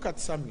people, look at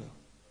Samuel.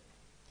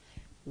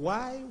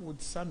 Why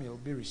would Samuel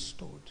be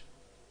restored?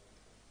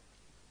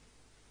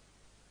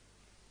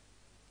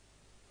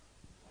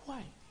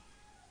 Why?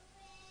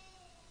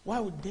 Why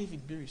would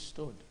David be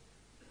restored?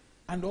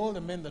 And all the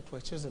men that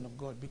were chosen of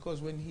God.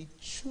 Because when he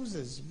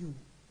chooses you,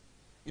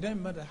 it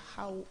doesn't matter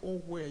how or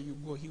where you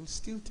go, he'll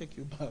still take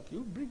you back.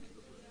 He'll bring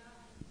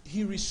you.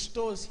 He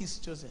restores his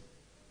chosen.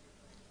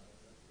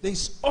 There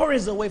is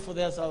always a way for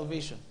their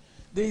salvation.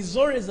 There is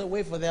always a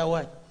way for their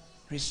what?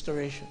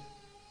 Restoration.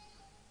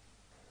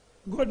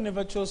 God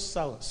never chose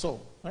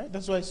Saul, right?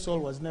 That's why Saul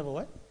was never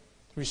what?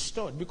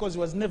 Restored, because it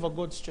was never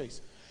God's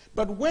choice.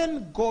 But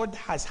when God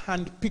has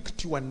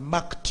handpicked you and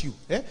marked you,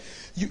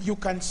 you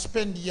can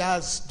spend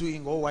years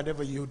doing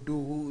whatever you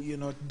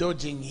do,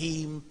 dodging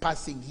him,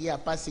 passing here,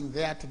 passing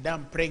there, today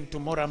I'm praying,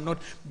 tomorrow I'm not.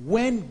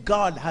 When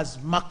God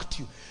has marked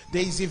you,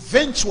 there is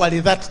eventually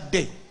that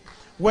day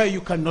where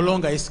you can no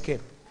longer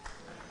escape.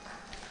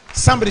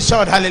 Somebody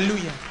shout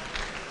hallelujah.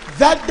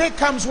 That day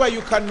comes where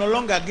you can no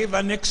longer give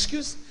an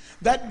excuse.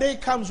 That day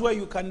comes where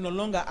you can no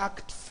longer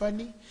act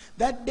funny.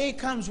 That day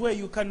comes where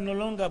you can no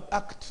longer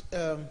act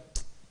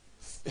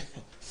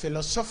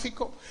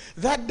philosophical.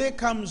 That day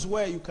comes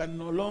where you can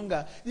no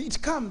longer,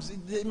 it comes,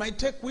 it might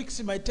take weeks,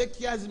 it might take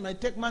years, it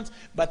might take months,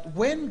 but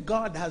when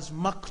God has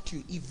marked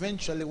you,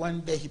 eventually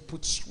one day he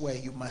puts you where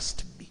you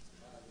must be.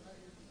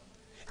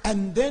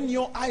 And then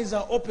your eyes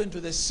are open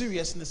to the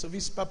seriousness of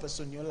his purpose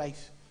on your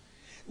life.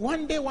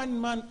 One day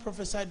one man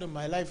prophesied on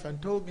my life and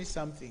told me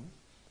something,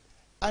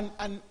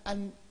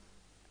 and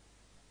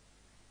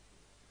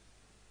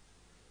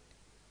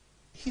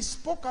he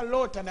spoke a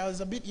lot, and I was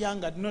a bit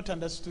young, I'd not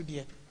understood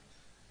yet.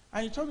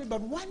 And he told me,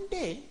 but one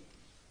day,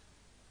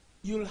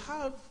 you'll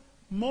have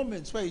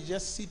moments where you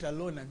just sit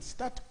alone and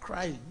start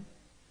crying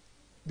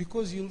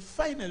Because you'll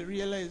finally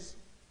realize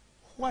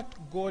what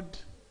God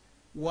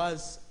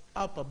was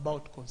up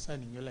about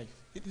concerning your life.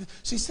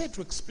 She said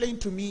to explain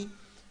to me,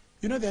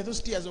 you know, there are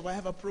those tears of I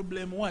have a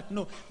problem, what?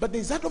 No. But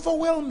there's that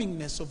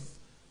overwhelmingness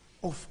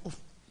of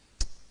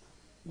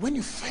when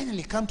you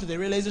finally come to the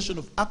realization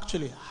of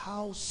actually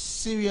how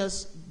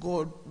serious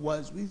God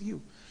was with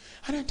you.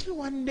 And until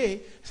one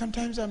day,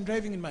 sometimes I'm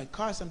driving in my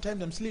car,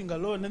 sometimes I'm sleeping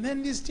alone, and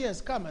then these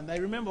tears come, and I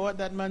remember what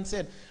that man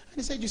said. And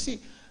he said, you see,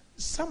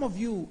 some of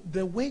you,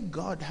 the way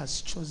God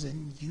has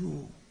chosen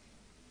you,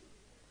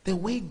 the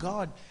way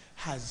God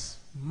has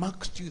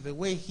marked you, the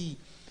way he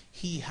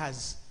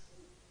has,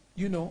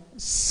 you know,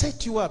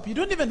 set you up. You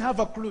don't even have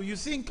a clue. You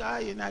think,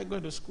 you know, I go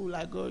to school,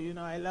 I go, you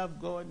know, I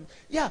love God.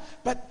 Yeah,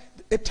 but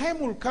a time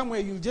will come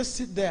where you'll just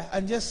sit there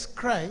and just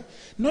cry,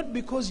 not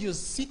because you're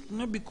sick,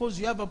 not because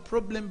you have a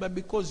problem, but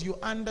because you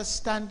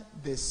understand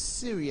the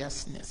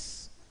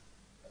seriousness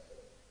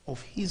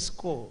of his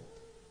call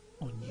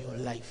on your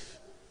life.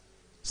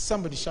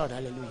 Somebody shout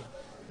hallelujah.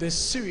 The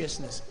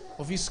seriousness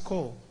of his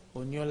call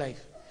on your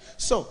life.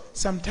 So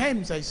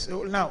sometimes I say,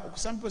 now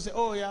some people say,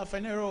 oh yeah,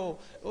 Fanero,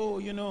 oh,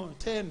 you know,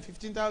 10,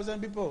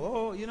 15,000 people.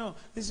 Oh, you know,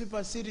 these people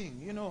are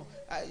sitting, you know,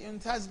 on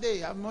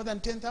Thursday I have more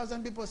than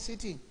 10,000 people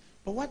sitting.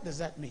 But what does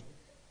that mean?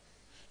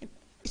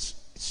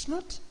 It's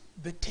not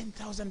the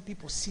 10,000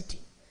 people sitting.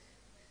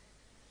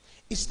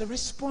 It's the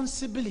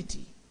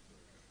responsibility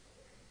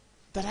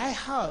that I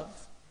have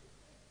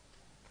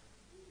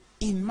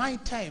in my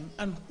time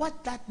and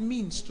what that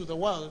means to the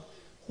world,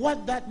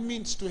 what that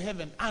means to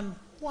heaven, and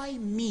why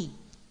me?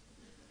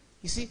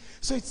 You see,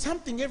 so it's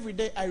something every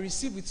day I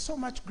receive with so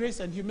much grace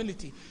and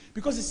humility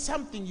because it's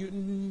something you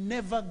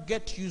never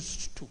get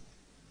used to.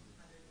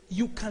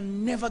 You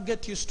can never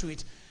get used to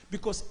it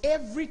because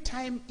every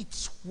time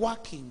it's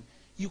working,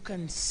 you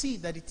can see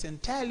that it's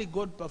entirely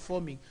God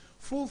performing,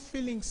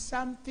 fulfilling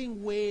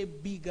something way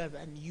bigger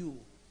than you.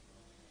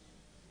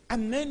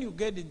 And then you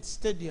get in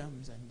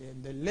stadiums and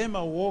then the lame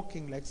are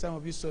walking like some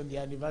of you saw in the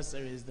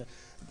anniversaries. The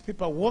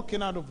people are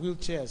walking out of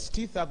wheelchairs,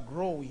 teeth are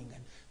growing,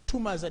 and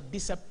tumors are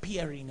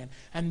disappearing,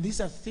 and these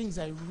are things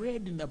I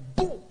read in a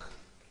book.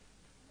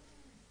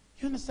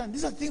 You understand?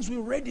 These are things we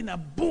read in a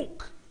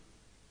book.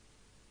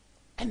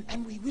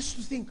 And we used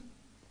to think,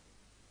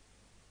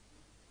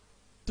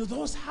 do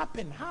those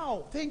happen?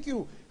 How? Thank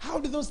you. How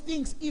do those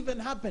things even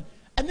happen?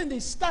 And then they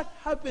start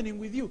happening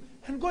with you.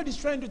 And God is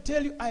trying to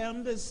tell you, I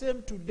am the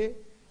same today,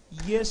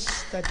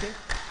 yesterday,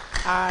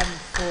 and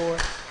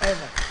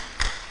forever.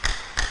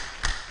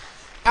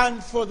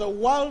 And for the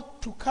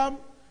world to come,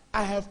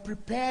 I have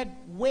prepared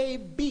way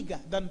bigger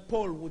than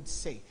Paul would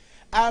say.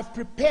 I have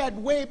prepared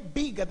way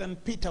bigger than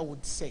Peter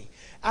would say.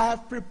 I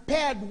have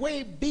prepared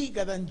way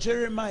bigger than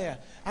Jeremiah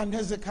and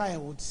Hezekiah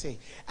would say.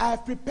 I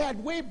have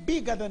prepared way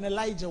bigger than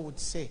Elijah would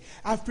say.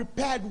 I have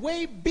prepared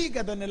way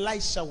bigger than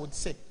Elisha would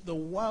say. The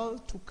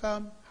world to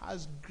come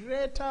has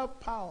greater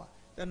power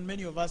than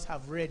many of us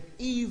have read,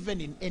 even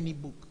in any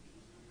book.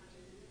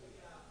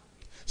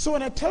 So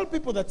when I tell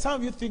people that some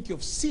of you think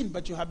you've seen,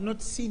 but you have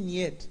not seen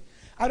yet,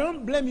 I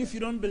don't blame you if you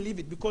don't believe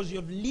it because you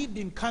have lived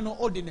in carnal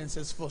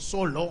ordinances for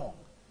so long.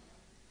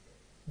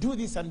 Do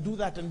this and do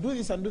that and do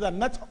this and do that.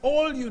 And that's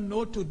all you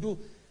know to do.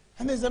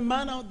 And there's a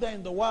man out there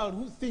in the world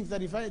who thinks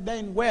that if I die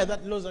and wear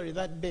that rosary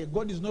that day,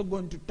 God is not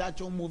going to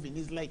touch or move in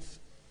his life.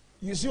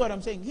 You see what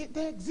I'm saying?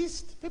 They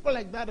exist. People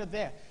like that are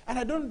there. And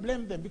I don't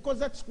blame them because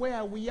that's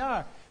where we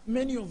are.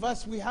 Many of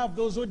us, we have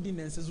those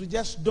ordinances. We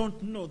just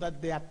don't know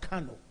that they are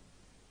carnal.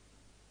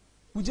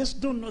 We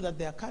just don't know that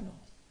they are carnal.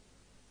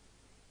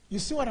 You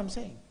see what I'm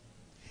saying?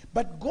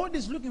 But God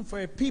is looking for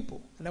a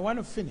people, and I want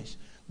to finish.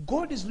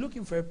 God is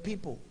looking for a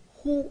people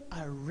who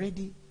are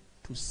ready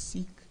to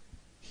seek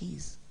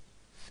his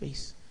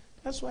face.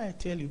 That's why I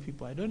tell you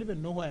people, I don't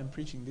even know why I'm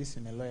preaching this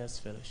in a lawyer's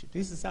fellowship.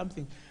 This is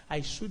something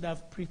I should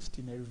have preached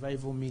in a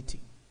revival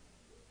meeting.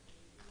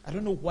 I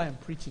don't know why I'm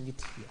preaching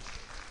it here.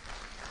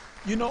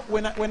 You know,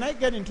 when I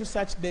get into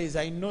such days,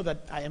 I know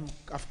that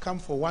I've come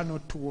for 1 or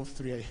 2 or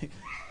 3.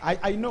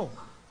 I know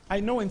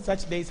when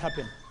such days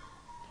happen.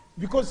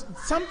 Because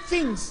some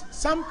things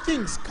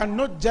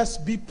cannot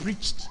just be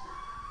preached,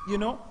 you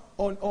know,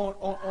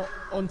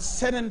 on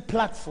certain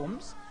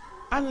platforms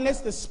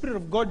unless the Spirit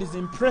of God is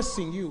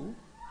impressing you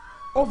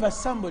over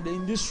somebody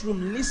in this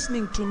room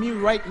listening to me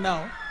right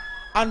now,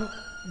 and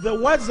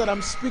the words that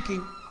I'm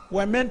speaking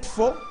were meant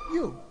for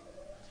you.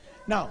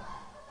 Now,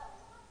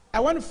 I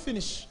want to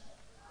finish.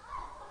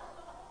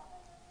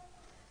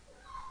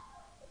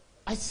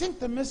 I think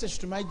the message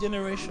to my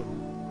generation,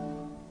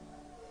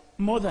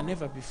 more than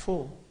ever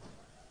before,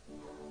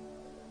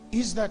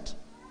 is that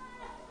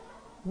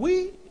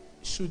we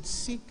should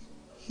seek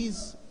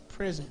his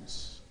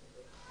presence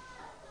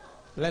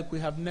like we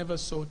have never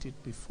sought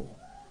it before.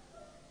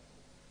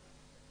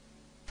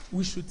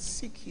 We should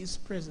seek his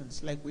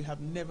presence like we have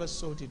never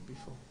sought it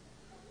before.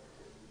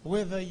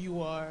 Whether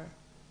you are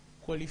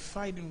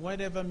qualified in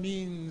whatever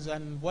means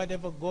and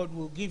whatever God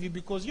will give you,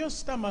 because your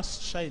star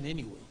must shine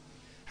anyway.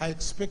 I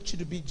expect you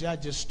to be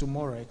judges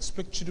tomorrow. I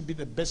expect you to be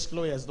the best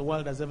lawyers the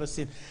world has ever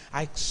seen.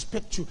 I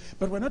expect you.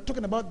 But we're not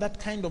talking about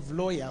that kind of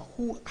lawyer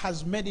who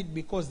has made it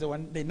because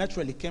they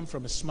naturally came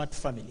from a smart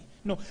family.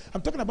 No,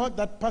 I'm talking about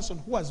that person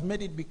who has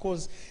made it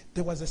because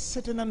there was a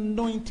certain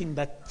anointing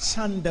that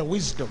channeled the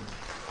wisdom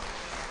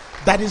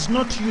that is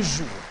not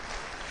usual.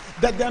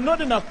 That they're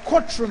not in a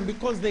courtroom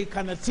because they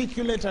can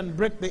articulate and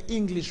break the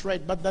English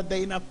right, but that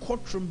they're in a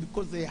courtroom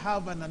because they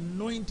have an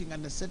anointing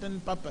and a certain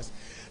purpose.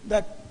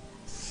 That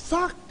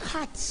far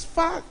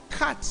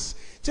cuts,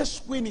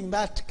 just winning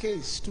that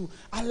case to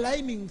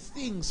aligning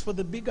things for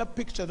the bigger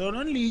picture that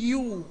only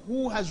you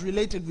who has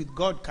related with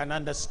God can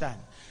understand.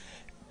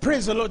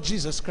 Praise the Lord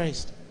Jesus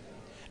Christ.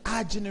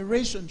 Our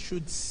generation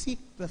should seek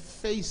the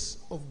face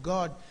of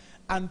God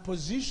and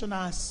position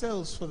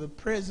ourselves for the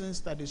presence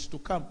that is to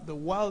come. The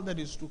world that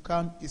is to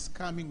come is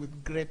coming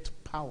with great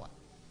power.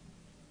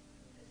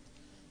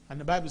 And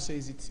the Bible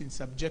says it's in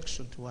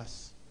subjection to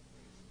us.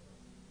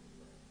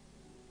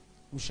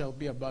 We shall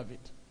be above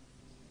it.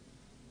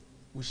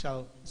 We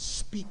shall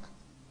speak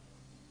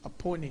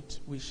upon it.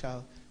 We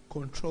shall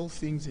control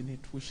things in it.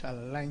 We shall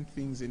align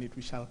things in it.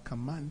 We shall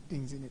command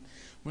things in it.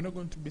 We're not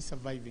going to be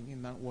surviving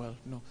in that world.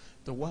 No.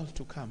 The world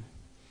to come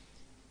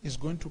is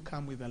going to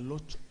come with a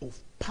lot of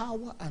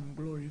power and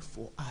glory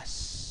for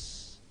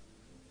us.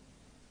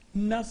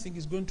 Nothing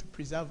is going to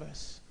preserve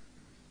us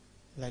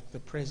like the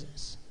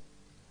presence.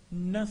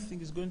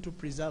 Nothing is going to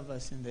preserve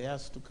us in the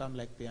years to come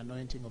like the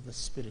anointing of the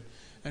Spirit.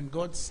 And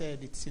God said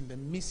it's in the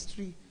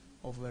mystery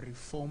of a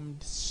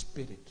reformed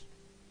spirit.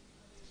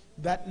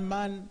 That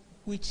man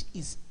which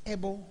is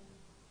able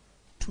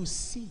to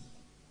see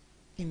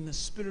in the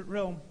spirit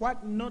realm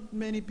what not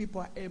many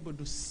people are able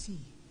to see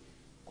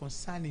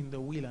concerning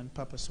the will and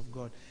purpose of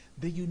God.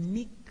 The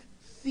unique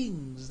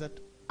things that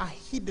are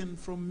hidden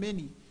from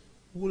many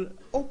will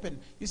open.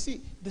 You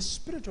see, the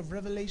spirit of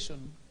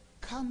revelation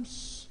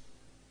comes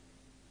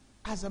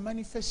as a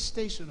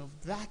manifestation of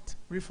that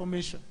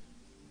reformation.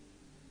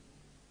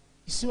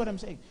 You see what I'm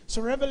saying?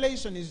 So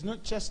revelation is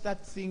not just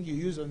that thing you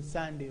use on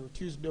Sunday or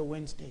Tuesday or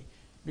Wednesday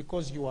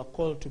because you are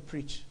called to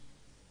preach.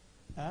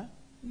 Huh?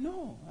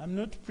 No, I'm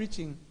not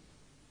preaching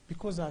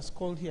because I was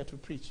called here to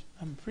preach.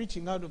 I'm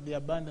preaching out of the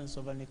abundance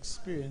of an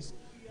experience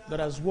that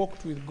has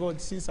walked with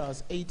God since I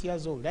was 8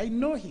 years old. I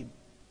know him.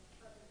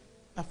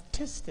 I've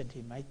tested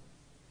him. I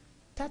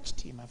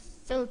touched him. I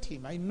felt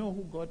him. I know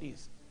who God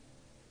is.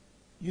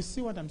 You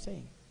see what I'm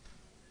saying?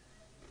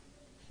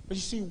 But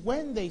you see,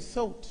 when they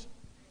thought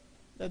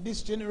that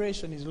this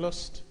generation is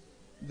lost,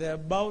 they're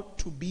about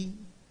to be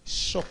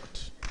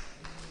shocked.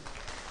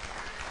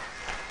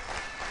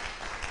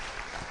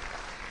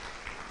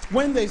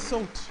 When they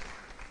thought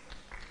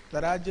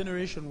that our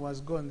generation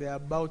was gone, they're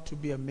about to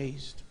be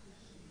amazed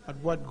at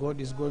what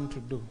God is going to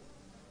do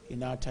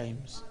in our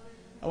times.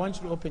 I want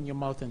you to open your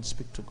mouth and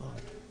speak to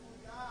God.